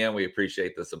tuning in. We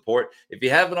appreciate the support. If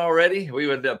you haven't already, we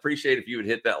would appreciate if you would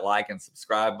hit that like and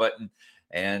subscribe button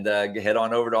and head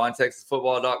on over to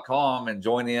ontexasfootball.com and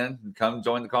join in and come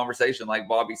join the conversation like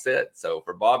Bobby said. So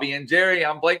for Bobby and Jerry,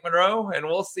 I'm Blake Monroe, and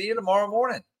we'll see you tomorrow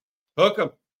morning. Hook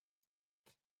 'em.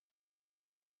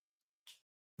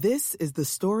 This is the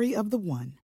story of the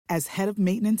one. As head of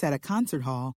maintenance at a concert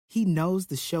hall, he knows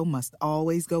the show must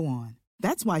always go on.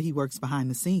 That's why he works behind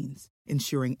the scenes,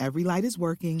 ensuring every light is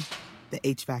working, the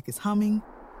HVAC is humming,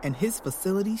 and his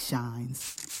facility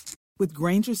shines. With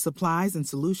Grainger's supplies and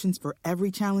solutions for every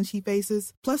challenge he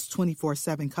faces, plus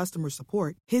 24/7 customer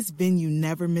support, his venue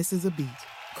never misses a beat.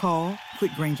 Call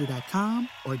quickgrainger.com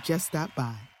or just stop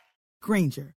by.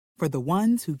 Grainger, for the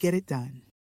ones who get it done.